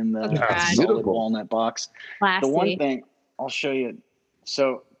velvet and the That's solid beautiful. walnut box. Classy. The one thing I'll show you.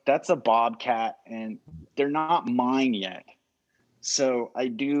 So that's a Bobcat, and they're not mine yet. So I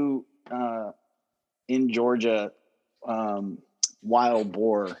do in Georgia, wild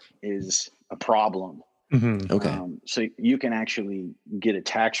boar is a problem. Mhm. Okay. So you can actually get a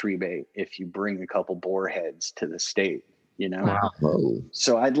tax rebate if you bring a couple boar heads to the state. Wow. Whoa.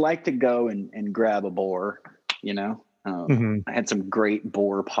 So I'd like to go and grab a boar. Mhm. I had some great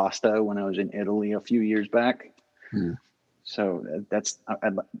boar pasta when I was in Italy a few years back. Hmm. So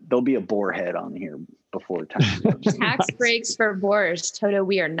there'll be a boar head on here before time goes. Tax breaks for boars. Toto,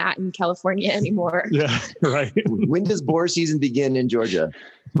 we are not in California anymore. Yeah. Right. When does boar season begin in Georgia?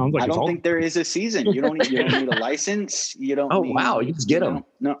 Sounds like I it's don't all- think there is a season. You don't need a license. You don't. Oh, need, wow, you just get 'em.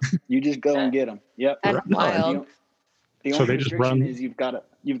 No, you just go and get them. Yep. That's Right on. wild. The So only they just restriction run- is you've got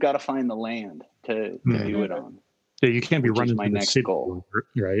to find the land to do it on. Yeah, you can't be which is running my through the next city, goal.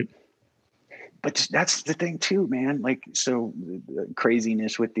 right? But that's the thing too, man. Like, so the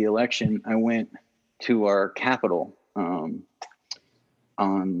craziness with the election, I went to our Capitol on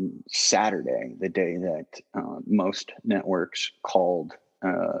Saturday, the day that most networks called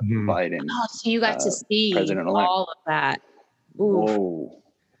Biden. Oh, so you got to see President-elect. all of that. Ooh, Whoa.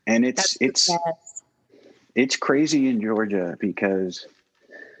 And that's the best. it's crazy in Georgia because,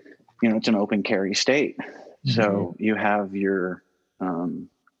 it's an open carry state. So you have your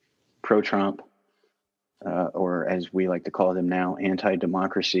pro-Trump, or as we like to call them now,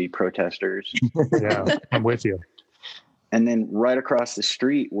 anti-democracy protesters. Yeah, I'm with you. And then right across the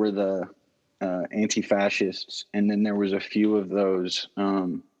street were the anti-fascists. And then there was a few of those,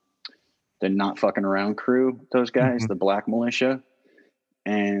 the not fucking around crew, those guys, the black militia,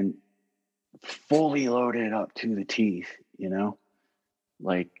 and fully loaded up to the teeth,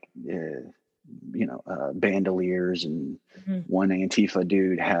 like, bandoliers, and one Antifa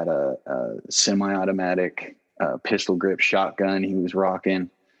dude had a semi-automatic pistol grip shotgun he was rocking.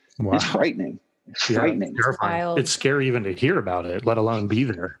 Wow. It's frightening. It's Yeah, frightening. it's terrifying. Wild. It's scary even to hear about it, let alone be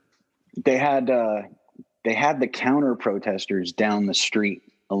there. They had the counter protesters down the street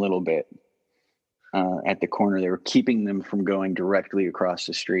a little bit at the corner. They were keeping them from going directly across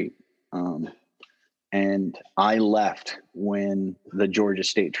the street. And I left when the Georgia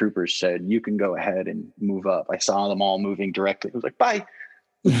State Troopers said, "You can go ahead and move up." I saw them all moving directly. I was like, "Bye."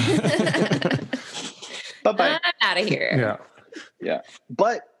 Bye-bye. I'm out of here. Yeah. Yeah.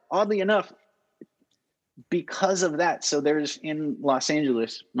 But oddly enough, because of that, so there's in Los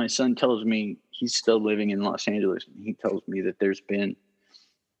Angeles, my son tells me he's still living in Los Angeles. And he tells me that there's been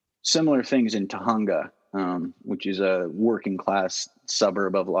similar things in Tujunga, which is a working class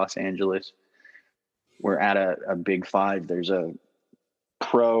suburb of Los Angeles. We're at a Big Five. There's a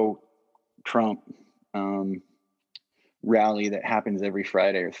pro-Trump rally that happens every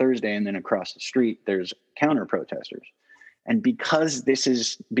Friday or Thursday, and then across the street there's counter protesters. And because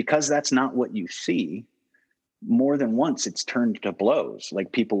that's not what you see, more than once it's turned to blows.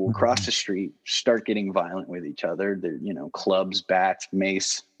 Like people will cross the street, start getting violent with each other. They're, clubs, bats,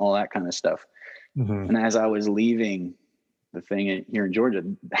 mace, all that kind of stuff. And as I was leaving the thing here in Georgia,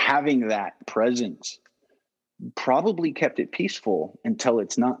 having that presence probably kept it peaceful until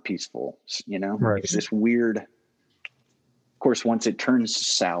it's not peaceful. Right. It's this weird, of course, once it turns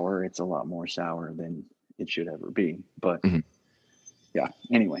sour, it's a lot more sour than it should ever be. But yeah,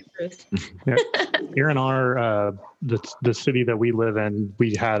 anyway. Yeah. Here in our the city that we live in,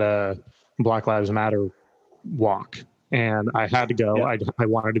 we had a Black Lives Matter walk, and I had to go. Yeah. I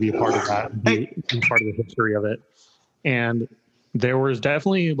wanted to be a part of that, be part of the history of it. And there was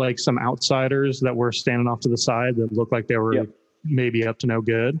definitely like some outsiders that were standing off to the side that looked like they were maybe up to no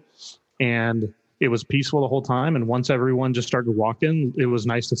good. And it was peaceful the whole time. And once everyone just started walking, it was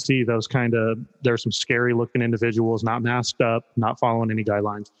nice to see those there's some scary looking individuals, not masked up, not following any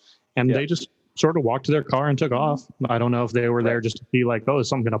guidelines. And they just sort of walked to their car and took off. I don't know if they were there just to be like, oh, is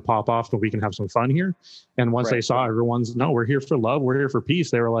something going to pop off and we can have some fun here? And once they saw everyone's, no, we're here for love, we're here for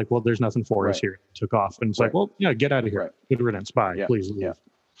peace, they were like, well, there's nothing for us here. Took off. And it's like, well, yeah, get out of here. Good riddance. Bye. Please leave.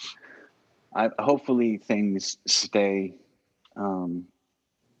 Hopefully things stay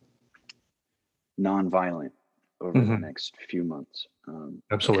non-violent over the next few months.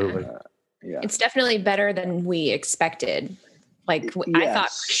 Absolutely. It's definitely better than we expected. Like I thought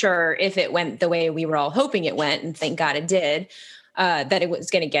for sure if it went the way we were all hoping it went, and thank God it did, that it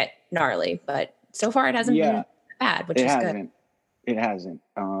was going to get gnarly. But so far it hasn't been bad, which is good. It hasn't.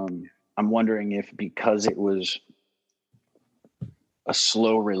 I'm wondering if because it was a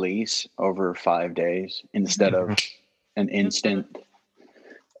slow release over 5 days instead of an instant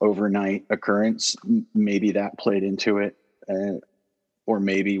overnight occurrence, maybe that played into it, or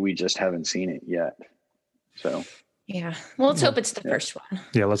maybe we just haven't seen it yet. So. Yeah. Well, let's hope it's the first one.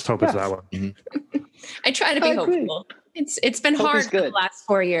 Yeah, let's hope it's that one. I try to be hopeful. It's been hard for the last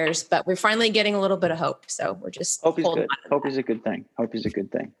 4 years, but we're finally getting a little bit of hope. So we're just hope is good. Hope is a good thing. Hope is a good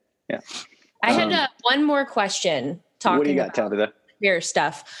thing. Yeah. I had one more question. What do you got, Tabitha? Your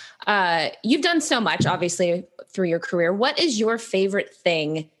stuff. You've done so much, obviously, through your career. What is your favorite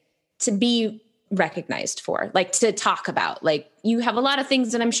thing to be recognized for, like to talk about? Like you have a lot of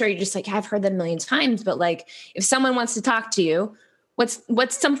things that I'm sure you just like, I've heard that a million times, but like if someone wants to talk to you, what's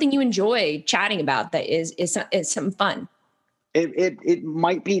something you enjoy chatting about that is some fun? It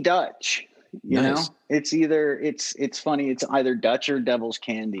might be Dutch, you know, it's either it's funny. It's either Dutch or Devil's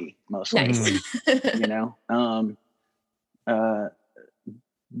Candy mostly, you know?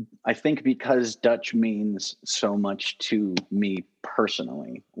 I think because Dutch means so much to me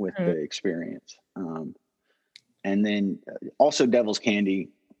personally with the experience. And then also Devil's Candy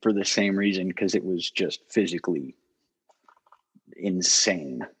for the same reason, because it was just physically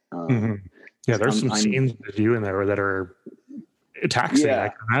insane. Yeah, there's some scenes with you in there that are taxing, I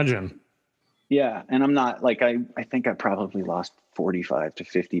can imagine. Yeah, and I'm not like, I think I probably lost 45 to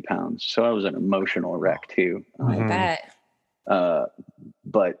 50 pounds. So I was an emotional wreck too. I bet.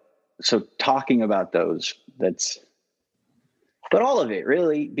 But so talking about those, but all of it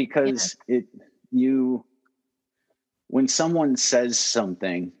really, because when someone says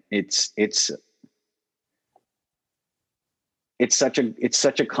something, it's such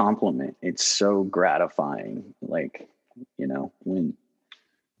a compliment. It's so gratifying. Like, you know, when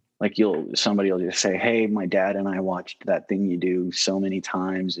like somebody will just say, hey, my dad and I watched that thing you do so many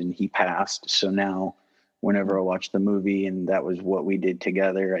times and he passed. So now whenever I watch the movie and that was what we did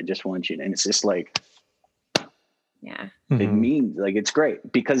together, I just want you to, and it's just like, it means like, it's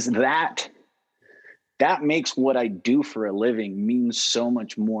great because that makes what I do for a living mean so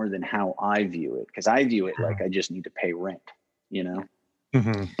much more than how I view it. Cause I view it like I just need to pay rent, you know?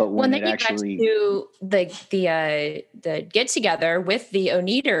 But when it actually do the get together with the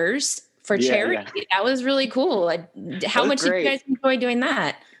Oneaters for charity, that was really cool. How much did you guys enjoy doing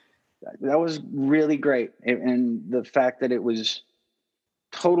that? That was really great. And the fact that it was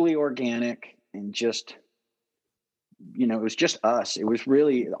totally organic and just, you know, it was just us. It was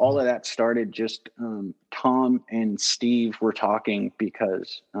really, all of that started just, Tom and Steve were talking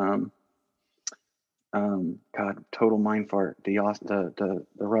because, God, total mind fart. The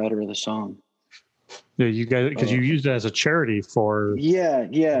writer of the song. Yeah, you guys, because you used it as a charity for the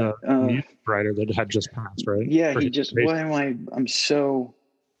music writer that had just passed, right? Yeah,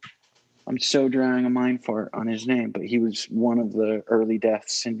 I'm so drawing a mind fart on his name, but he was one of the early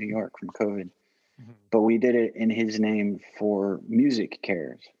deaths in New York from COVID. But we did it in his name for Music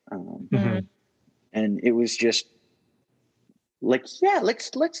Cares, and it was just like,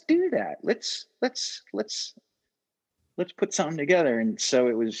 let's do that. Let's put something together. And so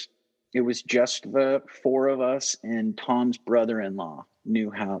it was it was just the four of us, and Tom's brother-in-law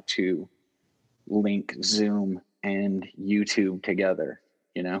knew how to link Zoom and YouTube together,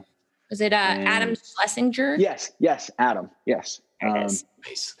 you know? Was it Adam Schlesinger? Yes, Adam. Yes. There it is.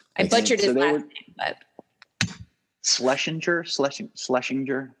 Nice. I butchered his so they last were- name, but Schlesinger.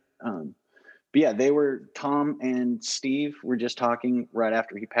 But yeah, Tom and Steve were just talking right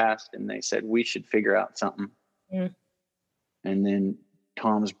after he passed, and they said we should figure out something. Mm. And then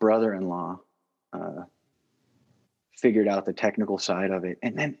Tom's brother-in-law figured out the technical side of it.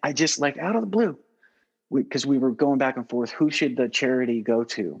 And then I just, like, out of the blue, because we were going back and forth, who should the charity go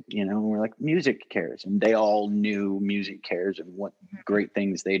to? You know, and we're like, Music Cares. And they all knew Music Cares and what great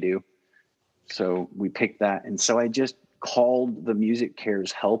things they do. So we picked that. And so I just called the Music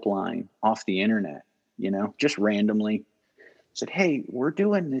Cares helpline off the internet, you know, just randomly. Said, hey, we're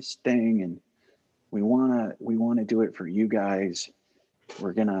doing this thing and we want to do it for you guys.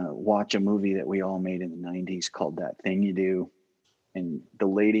 We're going to watch a movie that we all made in the 90s called That Thing You Do. And the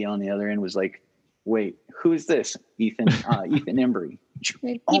lady on the other end was like, wait, who's this? Ethan Embry.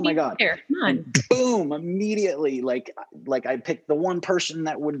 Oh my God. Here, come on. And boom, immediately, like I picked the one person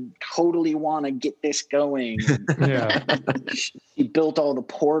that would totally want to get this going. Yeah. He built all the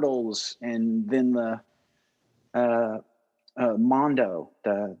portals, and then the Mondo,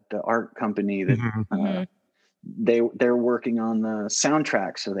 the art company that they're working on the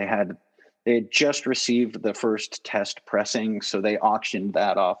soundtrack. So they had just received the first test pressing, so they auctioned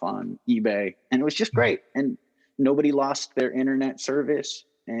that off on eBay, and it was just great. And nobody lost their internet service.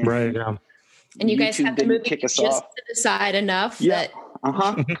 And Right. Yeah. And you guys YouTube have the didn't movie kick us just off. to the side enough Yeah.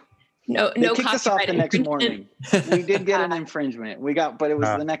 that They no kicked us off the copyright next infringement. morning. We did get an infringement. But it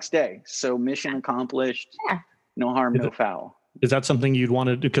was the next day. So mission accomplished. Yeah. No harm, no foul. Is that something you'd want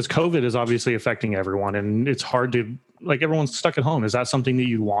to do? Because COVID is obviously affecting everyone and it's hard to, like, everyone's stuck at home. Is that something that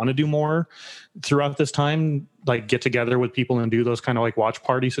you want to do more throughout this time? Like, get together with people and do those kind of like watch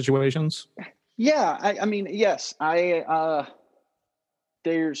party situations? Yeah. I mean, yes, I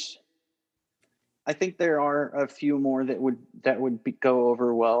think there are a few more that would go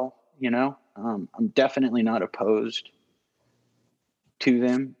over well, you know. I'm definitely not opposed to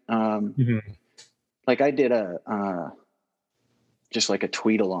them. Like I did just like a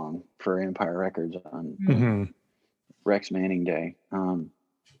tweet along for Empire Records on Rex Manning Day. And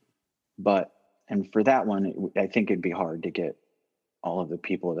for that one, I think it'd be hard to get all of the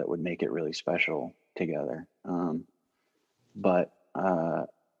people that would make it really special together. But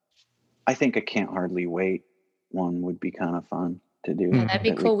I think a Can't Hardly Wait one would be kind of fun to do. Yeah, that'd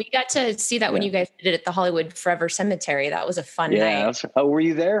be cool. We got to see that when you guys did it at the Hollywood Forever Cemetery. That was a fun night. Oh, were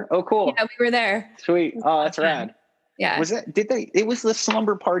you there? Oh, cool. Yeah, we were there. Sweet. Oh, that's rad. Yeah. It was the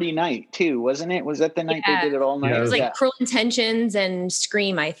slumber party night too, wasn't it? Was that the night they did it all night? Yeah, It was like Cruel Intentions and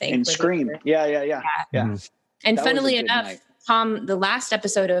Scream, I think. And Scream. Yeah. And That was funnily a good enough, night. Tom, the last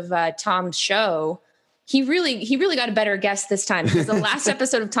episode of Tom's show, he really got a better guest this time, because the last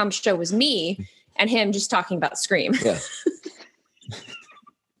episode of Tom's show was me and him just talking about Scream. Yeah.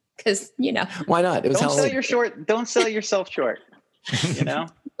 Because, you know, Why not? It was Don't sell yourself short. You know?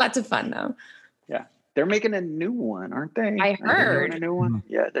 lots of fun though. Yeah. They're making a new one, aren't they? I Are they heard. doing a new one.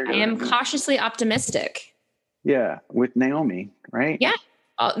 Yeah, they're I doing am a new one. cautiously optimistic. Yeah, with Naomi, right? Yeah.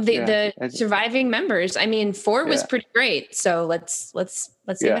 The that's- surviving members. I mean, 4 was Yeah. pretty great. So let's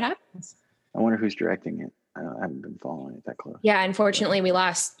see Yeah. what happens. I wonder who's directing it. I haven't been following it that close. Yeah, unfortunately, we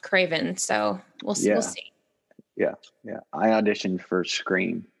lost Craven, so we'll see. Yeah. We'll see. Yeah. I auditioned for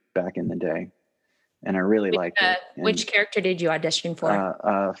Scream back in the day, and I really liked it. And, Which character did you audition for?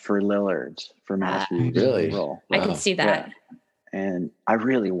 for Lillard's, for Matthew's Really? role. I can see that. And I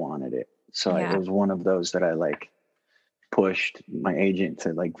really wanted it. So Yeah. it was one of those that I like pushed my agent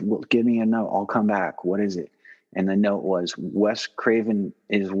to like, well, give me a note. I'll come back. What is it? And the note was, Wes Craven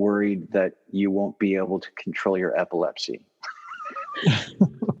is worried that you won't be able to control your epilepsy.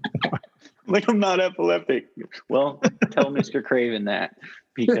 Like, I'm not epileptic. Well, tell Mr. Craven that,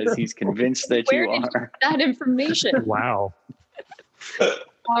 because he's convinced that Where you did are. That information. Wow.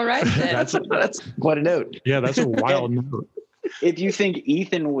 All right then. That's quite a note. Yeah, that's a wild note. If you think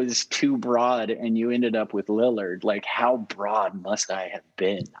Ethan was too broad and you ended up with Lillard, like, how broad must I have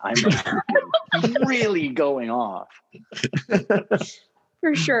been? I'm really going off.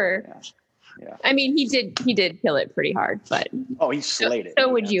 For sure. Yeah. I mean, he did kill it pretty hard, but Oh, he slayed it. so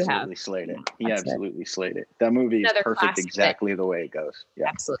He would you have. absolutely slayed it. He That's it. absolutely slayed it. That movie is Another perfect classic. exactly the way it goes. Yeah.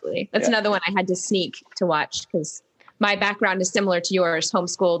 absolutely. That's Yeah. another one I had to sneak to watch, because my background is similar to yours.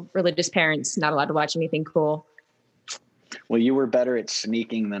 Homeschooled, religious parents, not allowed to watch anything cool. Well, you were better at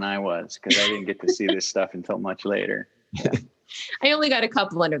sneaking than I was, because I didn't get to see this stuff until much later. I only got a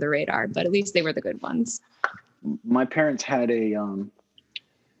couple under the radar, but at least they were the good ones. My parents had he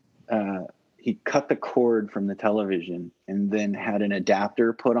cut the cord from the television and then had an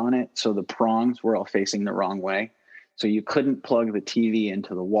adapter put on it. So the prongs were all facing the wrong way. So you couldn't plug the TV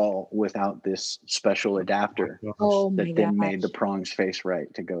into the wall without this special adapter Oh my that then god, made the prongs face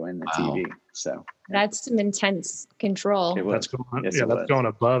right to go in the TV. So that's some intense control. it was. That's going, Yes, yeah, it that's was. going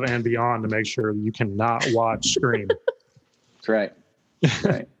above and beyond to make sure you cannot watch Scream. That's right. That's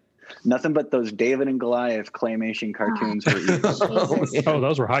right. Nothing but those David and Goliath claymation cartoons for you. Jesus. Oh,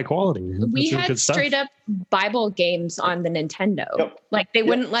 those were high quality. We That's had good stuff. straight up Bible games on the Nintendo. Yep. Like they Yep.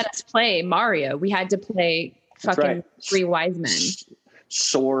 wouldn't let us play Mario. We had to play That's fucking right. Three Wise Men.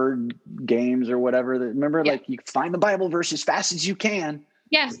 Sword games or whatever. Remember, Yeah. like you find the Bible verse as fast as you can.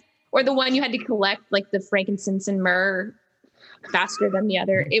 Yeah. Or the one you had to collect, like the frankincense and myrrh faster than the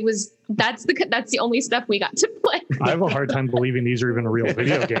other. That's the only stuff we got to play. I have a hard time believing these are even real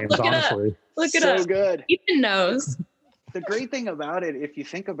video games, Look it up. honestly. Look it So up. good. Ethan knows. The great thing about it, if you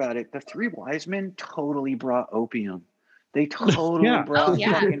think about it, the Three Wise Men totally brought opium. They totally Yeah. brought Oh,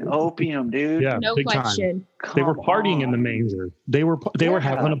 yeah. fucking opium, dude. Yeah, No big time. question. They were Come partying in the on. manger. They were Yeah.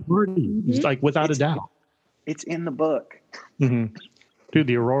 having a party, Mhm. like without a doubt. It's in the book. hmm Dude,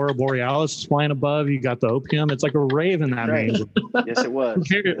 the aurora borealis is flying above. You got the opium. It's like a rave in that Right. manger. Yes, it was. Who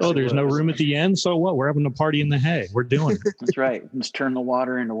cares? Yes, Oh, it there's no was. room at the end. So what? We're having a party in the hay. We're doing it. That's right. Let's turn the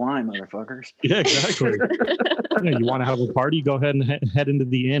water into wine, motherfuckers. Yeah, exactly. Yeah, you want to have a party? Go ahead and head into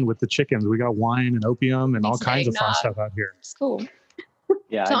the inn with the chickens. We got wine and opium and all It's kinds of fun eggnog. stuff out here. It's cool.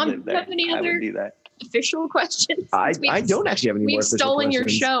 Yeah, Tom, I lived do you there. have any I other- would do that. Official questions. I We've- don't actually have any more We've official stolen your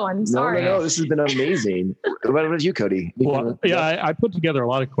questions. show. I'm No, sorry. no, this has been amazing. What about you, Cody? Well, yeah, I put together a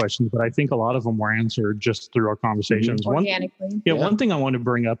lot of questions, but I think a lot of them were answered just through our conversations. Organically. One thing I wanted to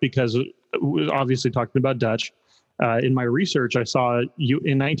bring up, because we're obviously talking about Dutch, in my research, I saw you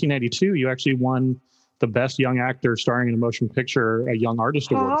in 1992, you actually won the best young actor starring in a motion picture, a young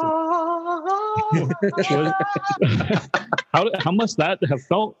artist award. How must that have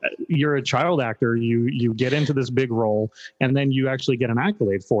felt? You're a child actor, you get into this big role, and then you actually get an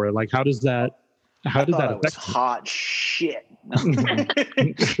accolade for it. Like, how does that It was affect you? hot shit.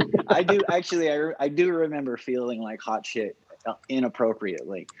 I do actually. I do remember feeling like hot shit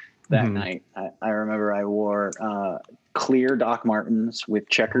inappropriately that Mhm. night. I remember I wore clear Doc Martens with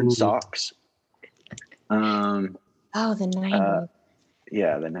checkered Ooh. socks. Oh, the 90s.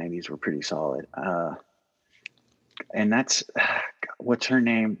 Yeah, the 90s were pretty solid. And that's what's her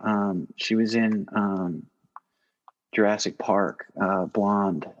name? She was in Jurassic Park,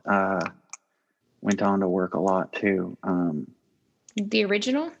 blonde. Went on to work a lot too. The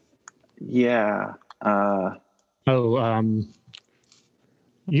original? Yeah.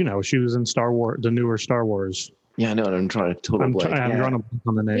 She was in Star Wars, the newer Star Wars. Yeah, no, I'm trying to totally blank. I'm Yeah. drawing a blank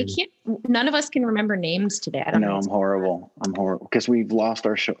on the We name. can't. None of us can remember names today. I don't No, know. I'm horrible. Because we've lost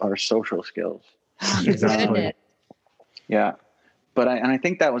our social skills. Oh, Exactly. goodness. Yeah. But I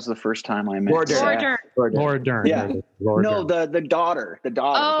think that was the first time I met Laura Dern. Seth. Laura Dern. Laura Dern. Yeah. Laura No, Dern. the daughter. The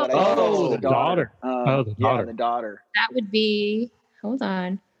daughter. Oh. But I think Oh, it's the daughter. the daughter. Yeah, the daughter. That would be, hold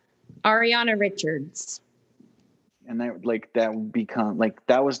on, Ariana Richards. And that would become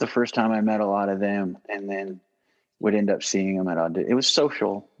that was the first time I met a lot of them, and then would end up seeing them at audition. It was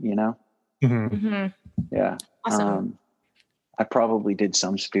social, Mhm. Mm-hmm. Yeah. Awesome. I probably did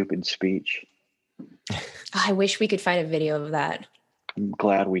some stupid speech. I wish we could find a video of that. I'm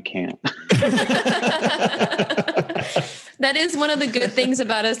glad we can't. That is one of the good things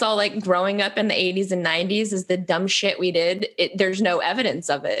about us all like growing up in the 80s and 90s is the dumb shit we did. There's no evidence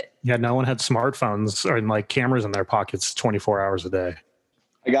of it. Yeah, no one had smartphones or like cameras in their pockets 24 hours a day.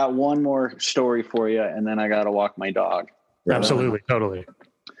 I got one more story for you, and then I got to walk my dog. Absolutely, totally.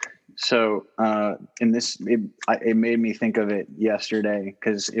 So, it made me think of it yesterday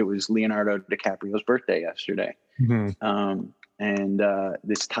because it was Leonardo DiCaprio's birthday yesterday. Mhm. And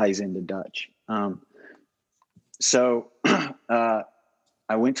this ties into Dutch. So I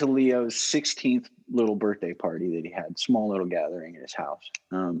went to Leo's 16th little birthday party that he had, small little gathering at his house.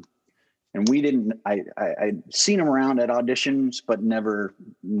 And we didn't, I'd seen him around at auditions, but never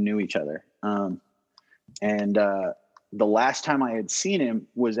knew each other. And the last time I had seen him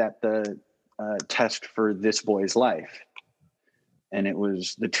was at the test for This Boy's Life. And it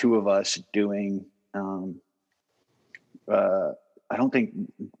was the two of us doing, I don't think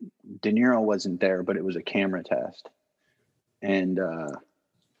De Niro wasn't there, but it was a camera test. And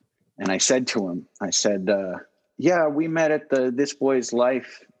I said to him, yeah, we met at the This Boy's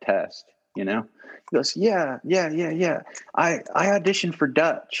Life test, He goes, yeah. I auditioned for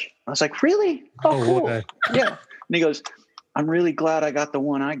Dutch. I was like, really? Oh, cool. Okay. Yeah. And he goes, I'm really glad I got the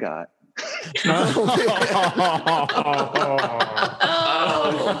one I got.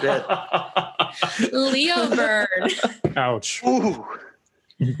 Leo burn. Ouch. Ooh,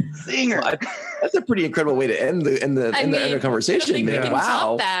 zinger. Well, that's a pretty incredible way to end the conversation, man.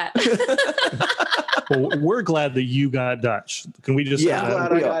 Wow. That. Well, we're glad that you got Dutch. Can we just? Yeah, I'm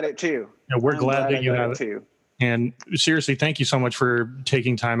glad I got it too. We're I'm glad that I you got have it it. too. And seriously, thank you so much for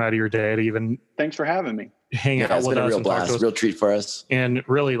taking time out of your day to even Thanks for having me. hang Yeah, out it's with been a us real and talk to blast, us. real treat for us. And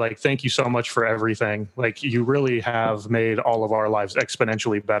really, like, thank you so much for everything. Like, you really have made all of our lives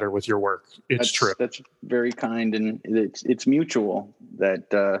exponentially better with your work. It's true. That's very kind, and it's mutual.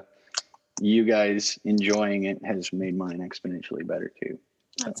 That you guys enjoying it has made mine exponentially better too.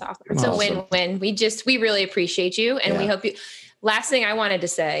 That's awesome. It's a win-win. We really appreciate you, and we hope you. Last thing I wanted to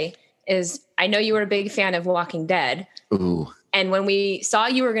say is, I know you were a big fan of Walking Dead. Ooh. And when we saw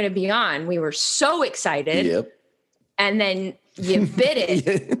you were going to be on, we were so excited. Yep. And then you bit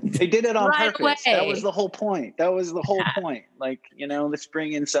it. They did it on Right purpose. away. That was the whole point. Point. Like, let's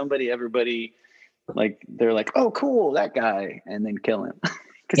bring in somebody, everybody, like, they're like, oh, cool, that guy, and then kill him.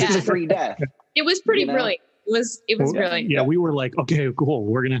 Because it's a free death. It was pretty brilliant. It was brilliant. Yeah, we were like, okay, cool.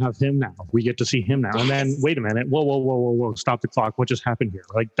 We're going to have him now. We get to see him now. And then, wait a minute. Whoa. Stop the clock. What just happened here?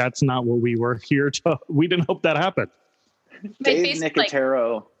 Like, that's not what we were here to. We didn't hope that happened. Dave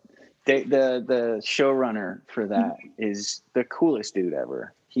Nicotero, the showrunner for that, is the coolest dude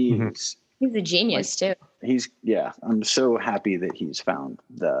ever. He's a genius too. I'm so happy that he's found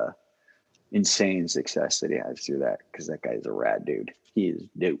the insane success that he has through that, because that guy's a rad dude. He is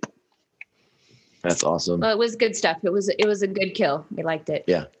dope. That's awesome. Well, it was good stuff. It was a good kill. We liked it.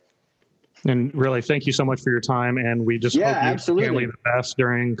 Yeah. And really, thank you so much for your time. And we just hope you absolutely. family the best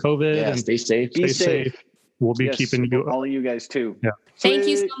during COVID. Yeah, and stay safe. Stay safe. We'll be keeping you. All of you guys too. Yeah. Thank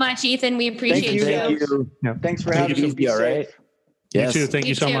you so much, Ethan. We appreciate you. Thank you. Yeah. Thanks for having me. Be all right. Yes. You too. Thank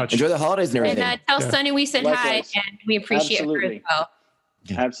you so too. much. Enjoy the holidays and everything. And tell Sunny we said Likewise. hi, and we appreciate Absolutely. her as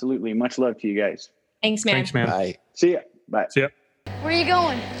well. Absolutely. Much love to you guys. Thanks, man. Thanks, man. Bye. See ya. Bye. See ya. Where are you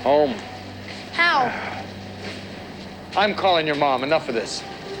going? Home. How? I'm calling your mom. Enough of this.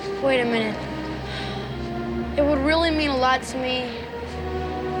 Wait a minute. It would really mean a lot to me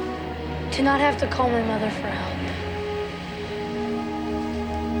to not have to call my mother for help.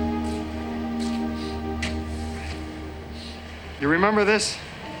 You remember this?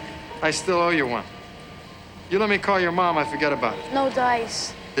 I still owe you one. You let me call your mom, I forget about it. No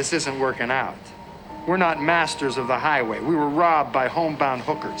dice. This isn't working out. We're not masters of the highway. We were robbed by homebound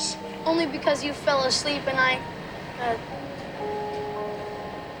hookers. Only because you fell asleep and I...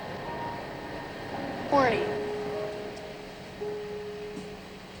 horny.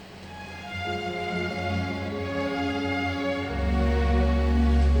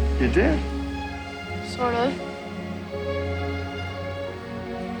 You did? Sort of.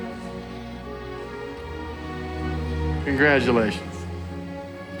 Congratulations.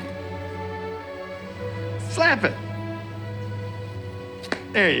 Slap it.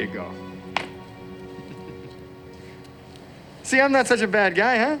 There you go. See, I'm not such a bad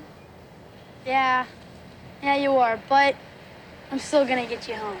guy, huh? Yeah. Yeah, you are, but I'm still gonna get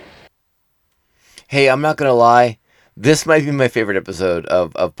you home. Hey, I'm not gonna lie. This might be my favorite episode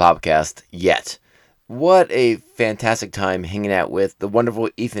of Popcast yet. What a fantastic time hanging out with the wonderful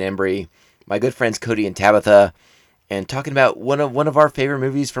Ethan Embry, my good friends Cody and Tabitha, and talking about one of our favorite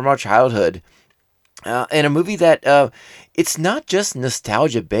movies from our childhood. And a movie that it's not just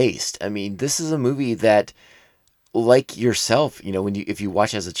nostalgia based. I mean, this is a movie that, like yourself, if you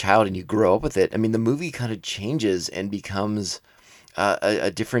watch as a child and you grow up with it, I mean, the movie kind of changes and becomes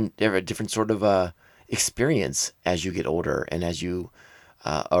a different sort of experience as you get older and as you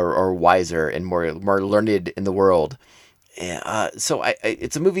are wiser and more learned in the world. So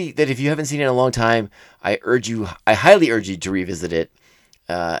it's a movie that if you haven't seen it in a long time, I highly urge you to revisit it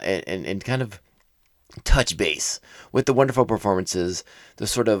and kind of touch base with the wonderful performances, the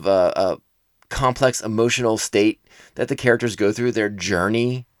sort of complex emotional state that the characters go through, their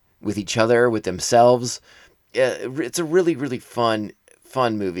journey with each other, with themselves. It's a really, really fun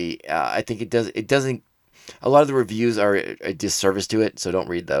movie. I think it doesn't. A lot of the reviews are a disservice to it, so don't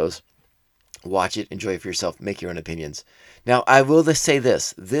read those. Watch it, enjoy it for yourself, make your own opinions. Now, I will just say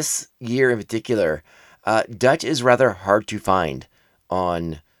this year in particular, Dutch is rather hard to find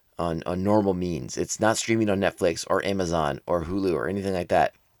on normal means. It's not streaming on Netflix or Amazon or Hulu or anything like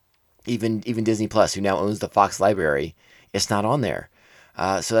that. Even Disney Plus, who now owns the Fox library, it's not on there.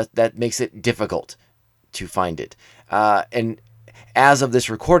 So that makes it difficult to find it. And as of this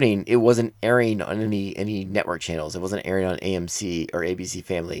recording, it wasn't airing on any network channels. It wasn't airing on AMC or ABC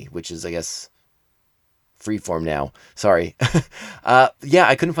Family, which is, I guess, Freeform now. Sorry. Yeah,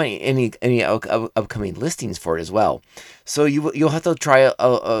 I couldn't find any upcoming listings for it as well. So you'll have to try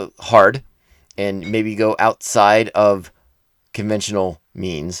a hard and maybe go outside of conventional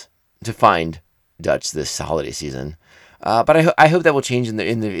means to find Dutch this holiday season. But I hope that will change in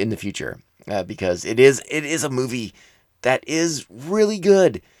the future because it is a movie that is really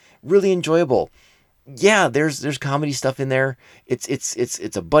good, really enjoyable. Yeah, there's comedy stuff in there.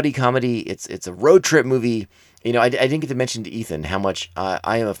 It's a buddy comedy. It's a road trip movie. You know, I didn't get to mention to Ethan how much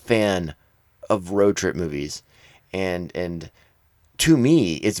I am a fan of road trip movies, and to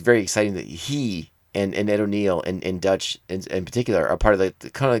me, it's very exciting that he and Ed O'Neill and Dutch in particular are part of the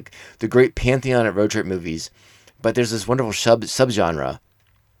kind of like the great pantheon of road trip movies. But there's this wonderful subgenre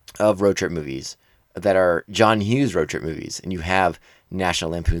of road trip movies that are John Hughes road trip movies, and you have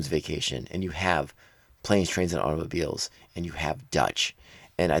National Lampoon's Vacation, and you have Planes, Trains, and Automobiles, and you have Dutch.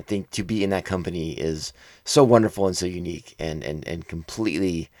 And I think to be in that company is so wonderful and so unique and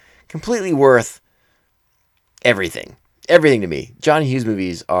completely worth everything. Everything to me. John Hughes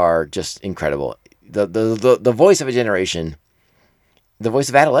movies are just incredible. The voice of a generation, the voice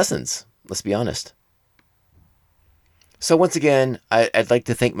of adolescence, let's be honest. So once again, I'd like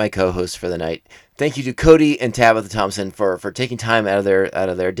to thank my co-hosts for the night. Thank you to Cody and Tabitha Thompson for taking time out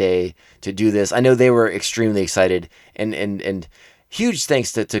of their day to do this. I know they were extremely excited, and huge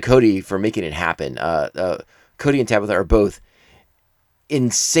thanks to Cody for making it happen. Cody and Tabitha are both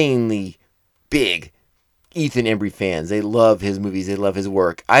insanely big Ethan Embry fans. They love his movies. They love his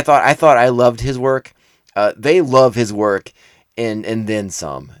work. I thought I loved his work. They love his work, and then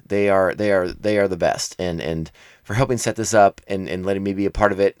some. They are the best. And for helping set this up and letting me be a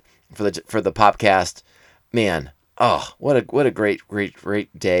part of it for the podcast, man. Oh, what a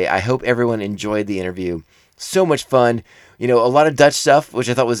great day. I hope everyone enjoyed the interview. So much fun. You know, a lot of Dutch stuff, which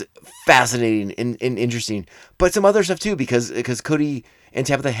I thought was fascinating and interesting, but some other stuff too, because Cody and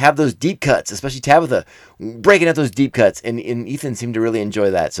Tabitha have those deep cuts, especially Tabitha breaking out those deep cuts, and Ethan seemed to really enjoy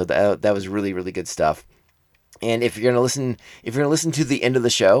that. So that was really, really good stuff. And if you're gonna listen to the end of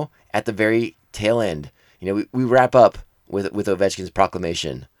the show, at the very tail end, you know, we wrap up with Ovechkin's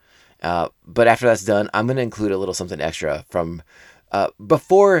proclamation. But after that's done, I'm gonna include a little something extra from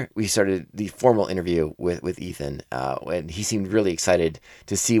before we started the formal interview with Ethan, when he seemed really excited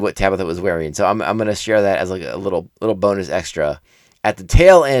to see what Tabitha was wearing. So I'm gonna share that as like a little bonus extra at the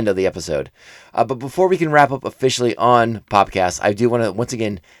tail end of the episode. But before we can wrap up officially on Popcast, I do want to once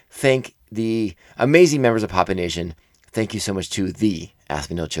again thank the amazing members of Poppin' Nation. Thank you so much to the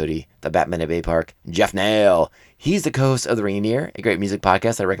Aspinall Chody, the Batman at Bay Park, Jeff Nail. He's the co-host of The Ringing Ear, a great music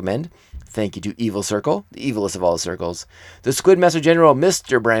podcast I recommend. Thank you to Evil Circle, the evilest of all the circles, the Squid Master General,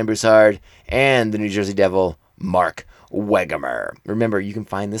 Mr. Brian Broussard, and the New Jersey Devil, Mark Wegemer. Remember, you can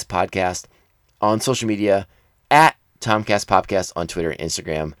find this podcast on social media at Tomcast Popcast on Twitter and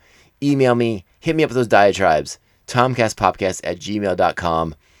Instagram. Email me, hit me up with those diatribes,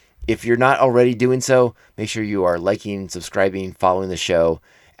 tomcastpopcast@gmail.com. If you're not already doing so, make sure you are liking, subscribing, following the show.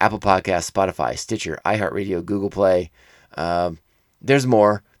 Apple Podcasts, Spotify, Stitcher, iHeartRadio, Google Play. There's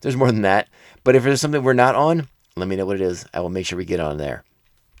more. There's more than that. But if there's something we're not on, let me know what it is. I will make sure we get on there.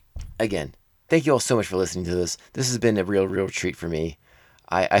 Again, thank you all so much for listening to this. This has been a real treat for me.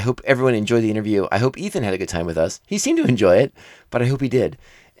 I hope everyone enjoyed the interview. I hope Ethan had a good time with us. He seemed to enjoy it, but I hope he did.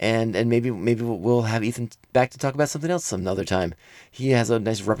 And maybe we'll have Ethan back to talk about something else some other time. He has a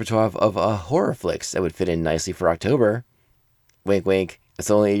nice repertoire of horror flicks that would fit in nicely for October. Wink, wink. It's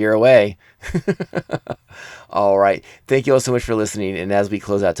only a year away. All right. Thank you all so much for listening. And as we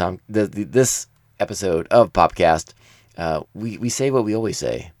close out this episode of Popcast, we say what we always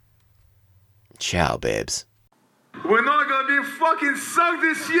say. Ciao, babes. We're not going to be fucking sucked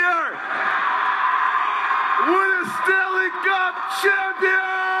this year. We're the Stanley Cup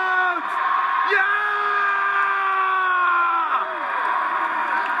champions! Yeah!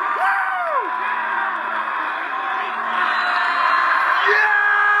 Woo! Yeah!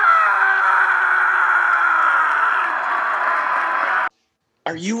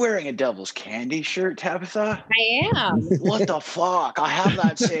 Are you wearing a Devil's Candy shirt, Tabitha? I am. What the fuck? I have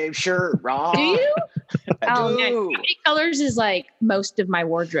that same shirt, Rob. Do you? I Oh do. man, Comedy Colors is like most of my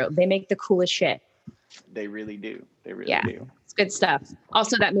wardrobe. They make the coolest shit. They really do. They really Yeah. do. It's good stuff.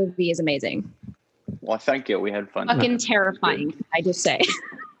 Also, that movie is amazing. Well, thank you. We had fun. Fucking terrifying, I just say.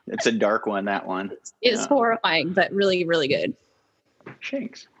 It's a dark one, that one. It's Yeah. horrifying, but really, really good.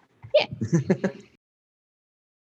 Shanks. Yeah.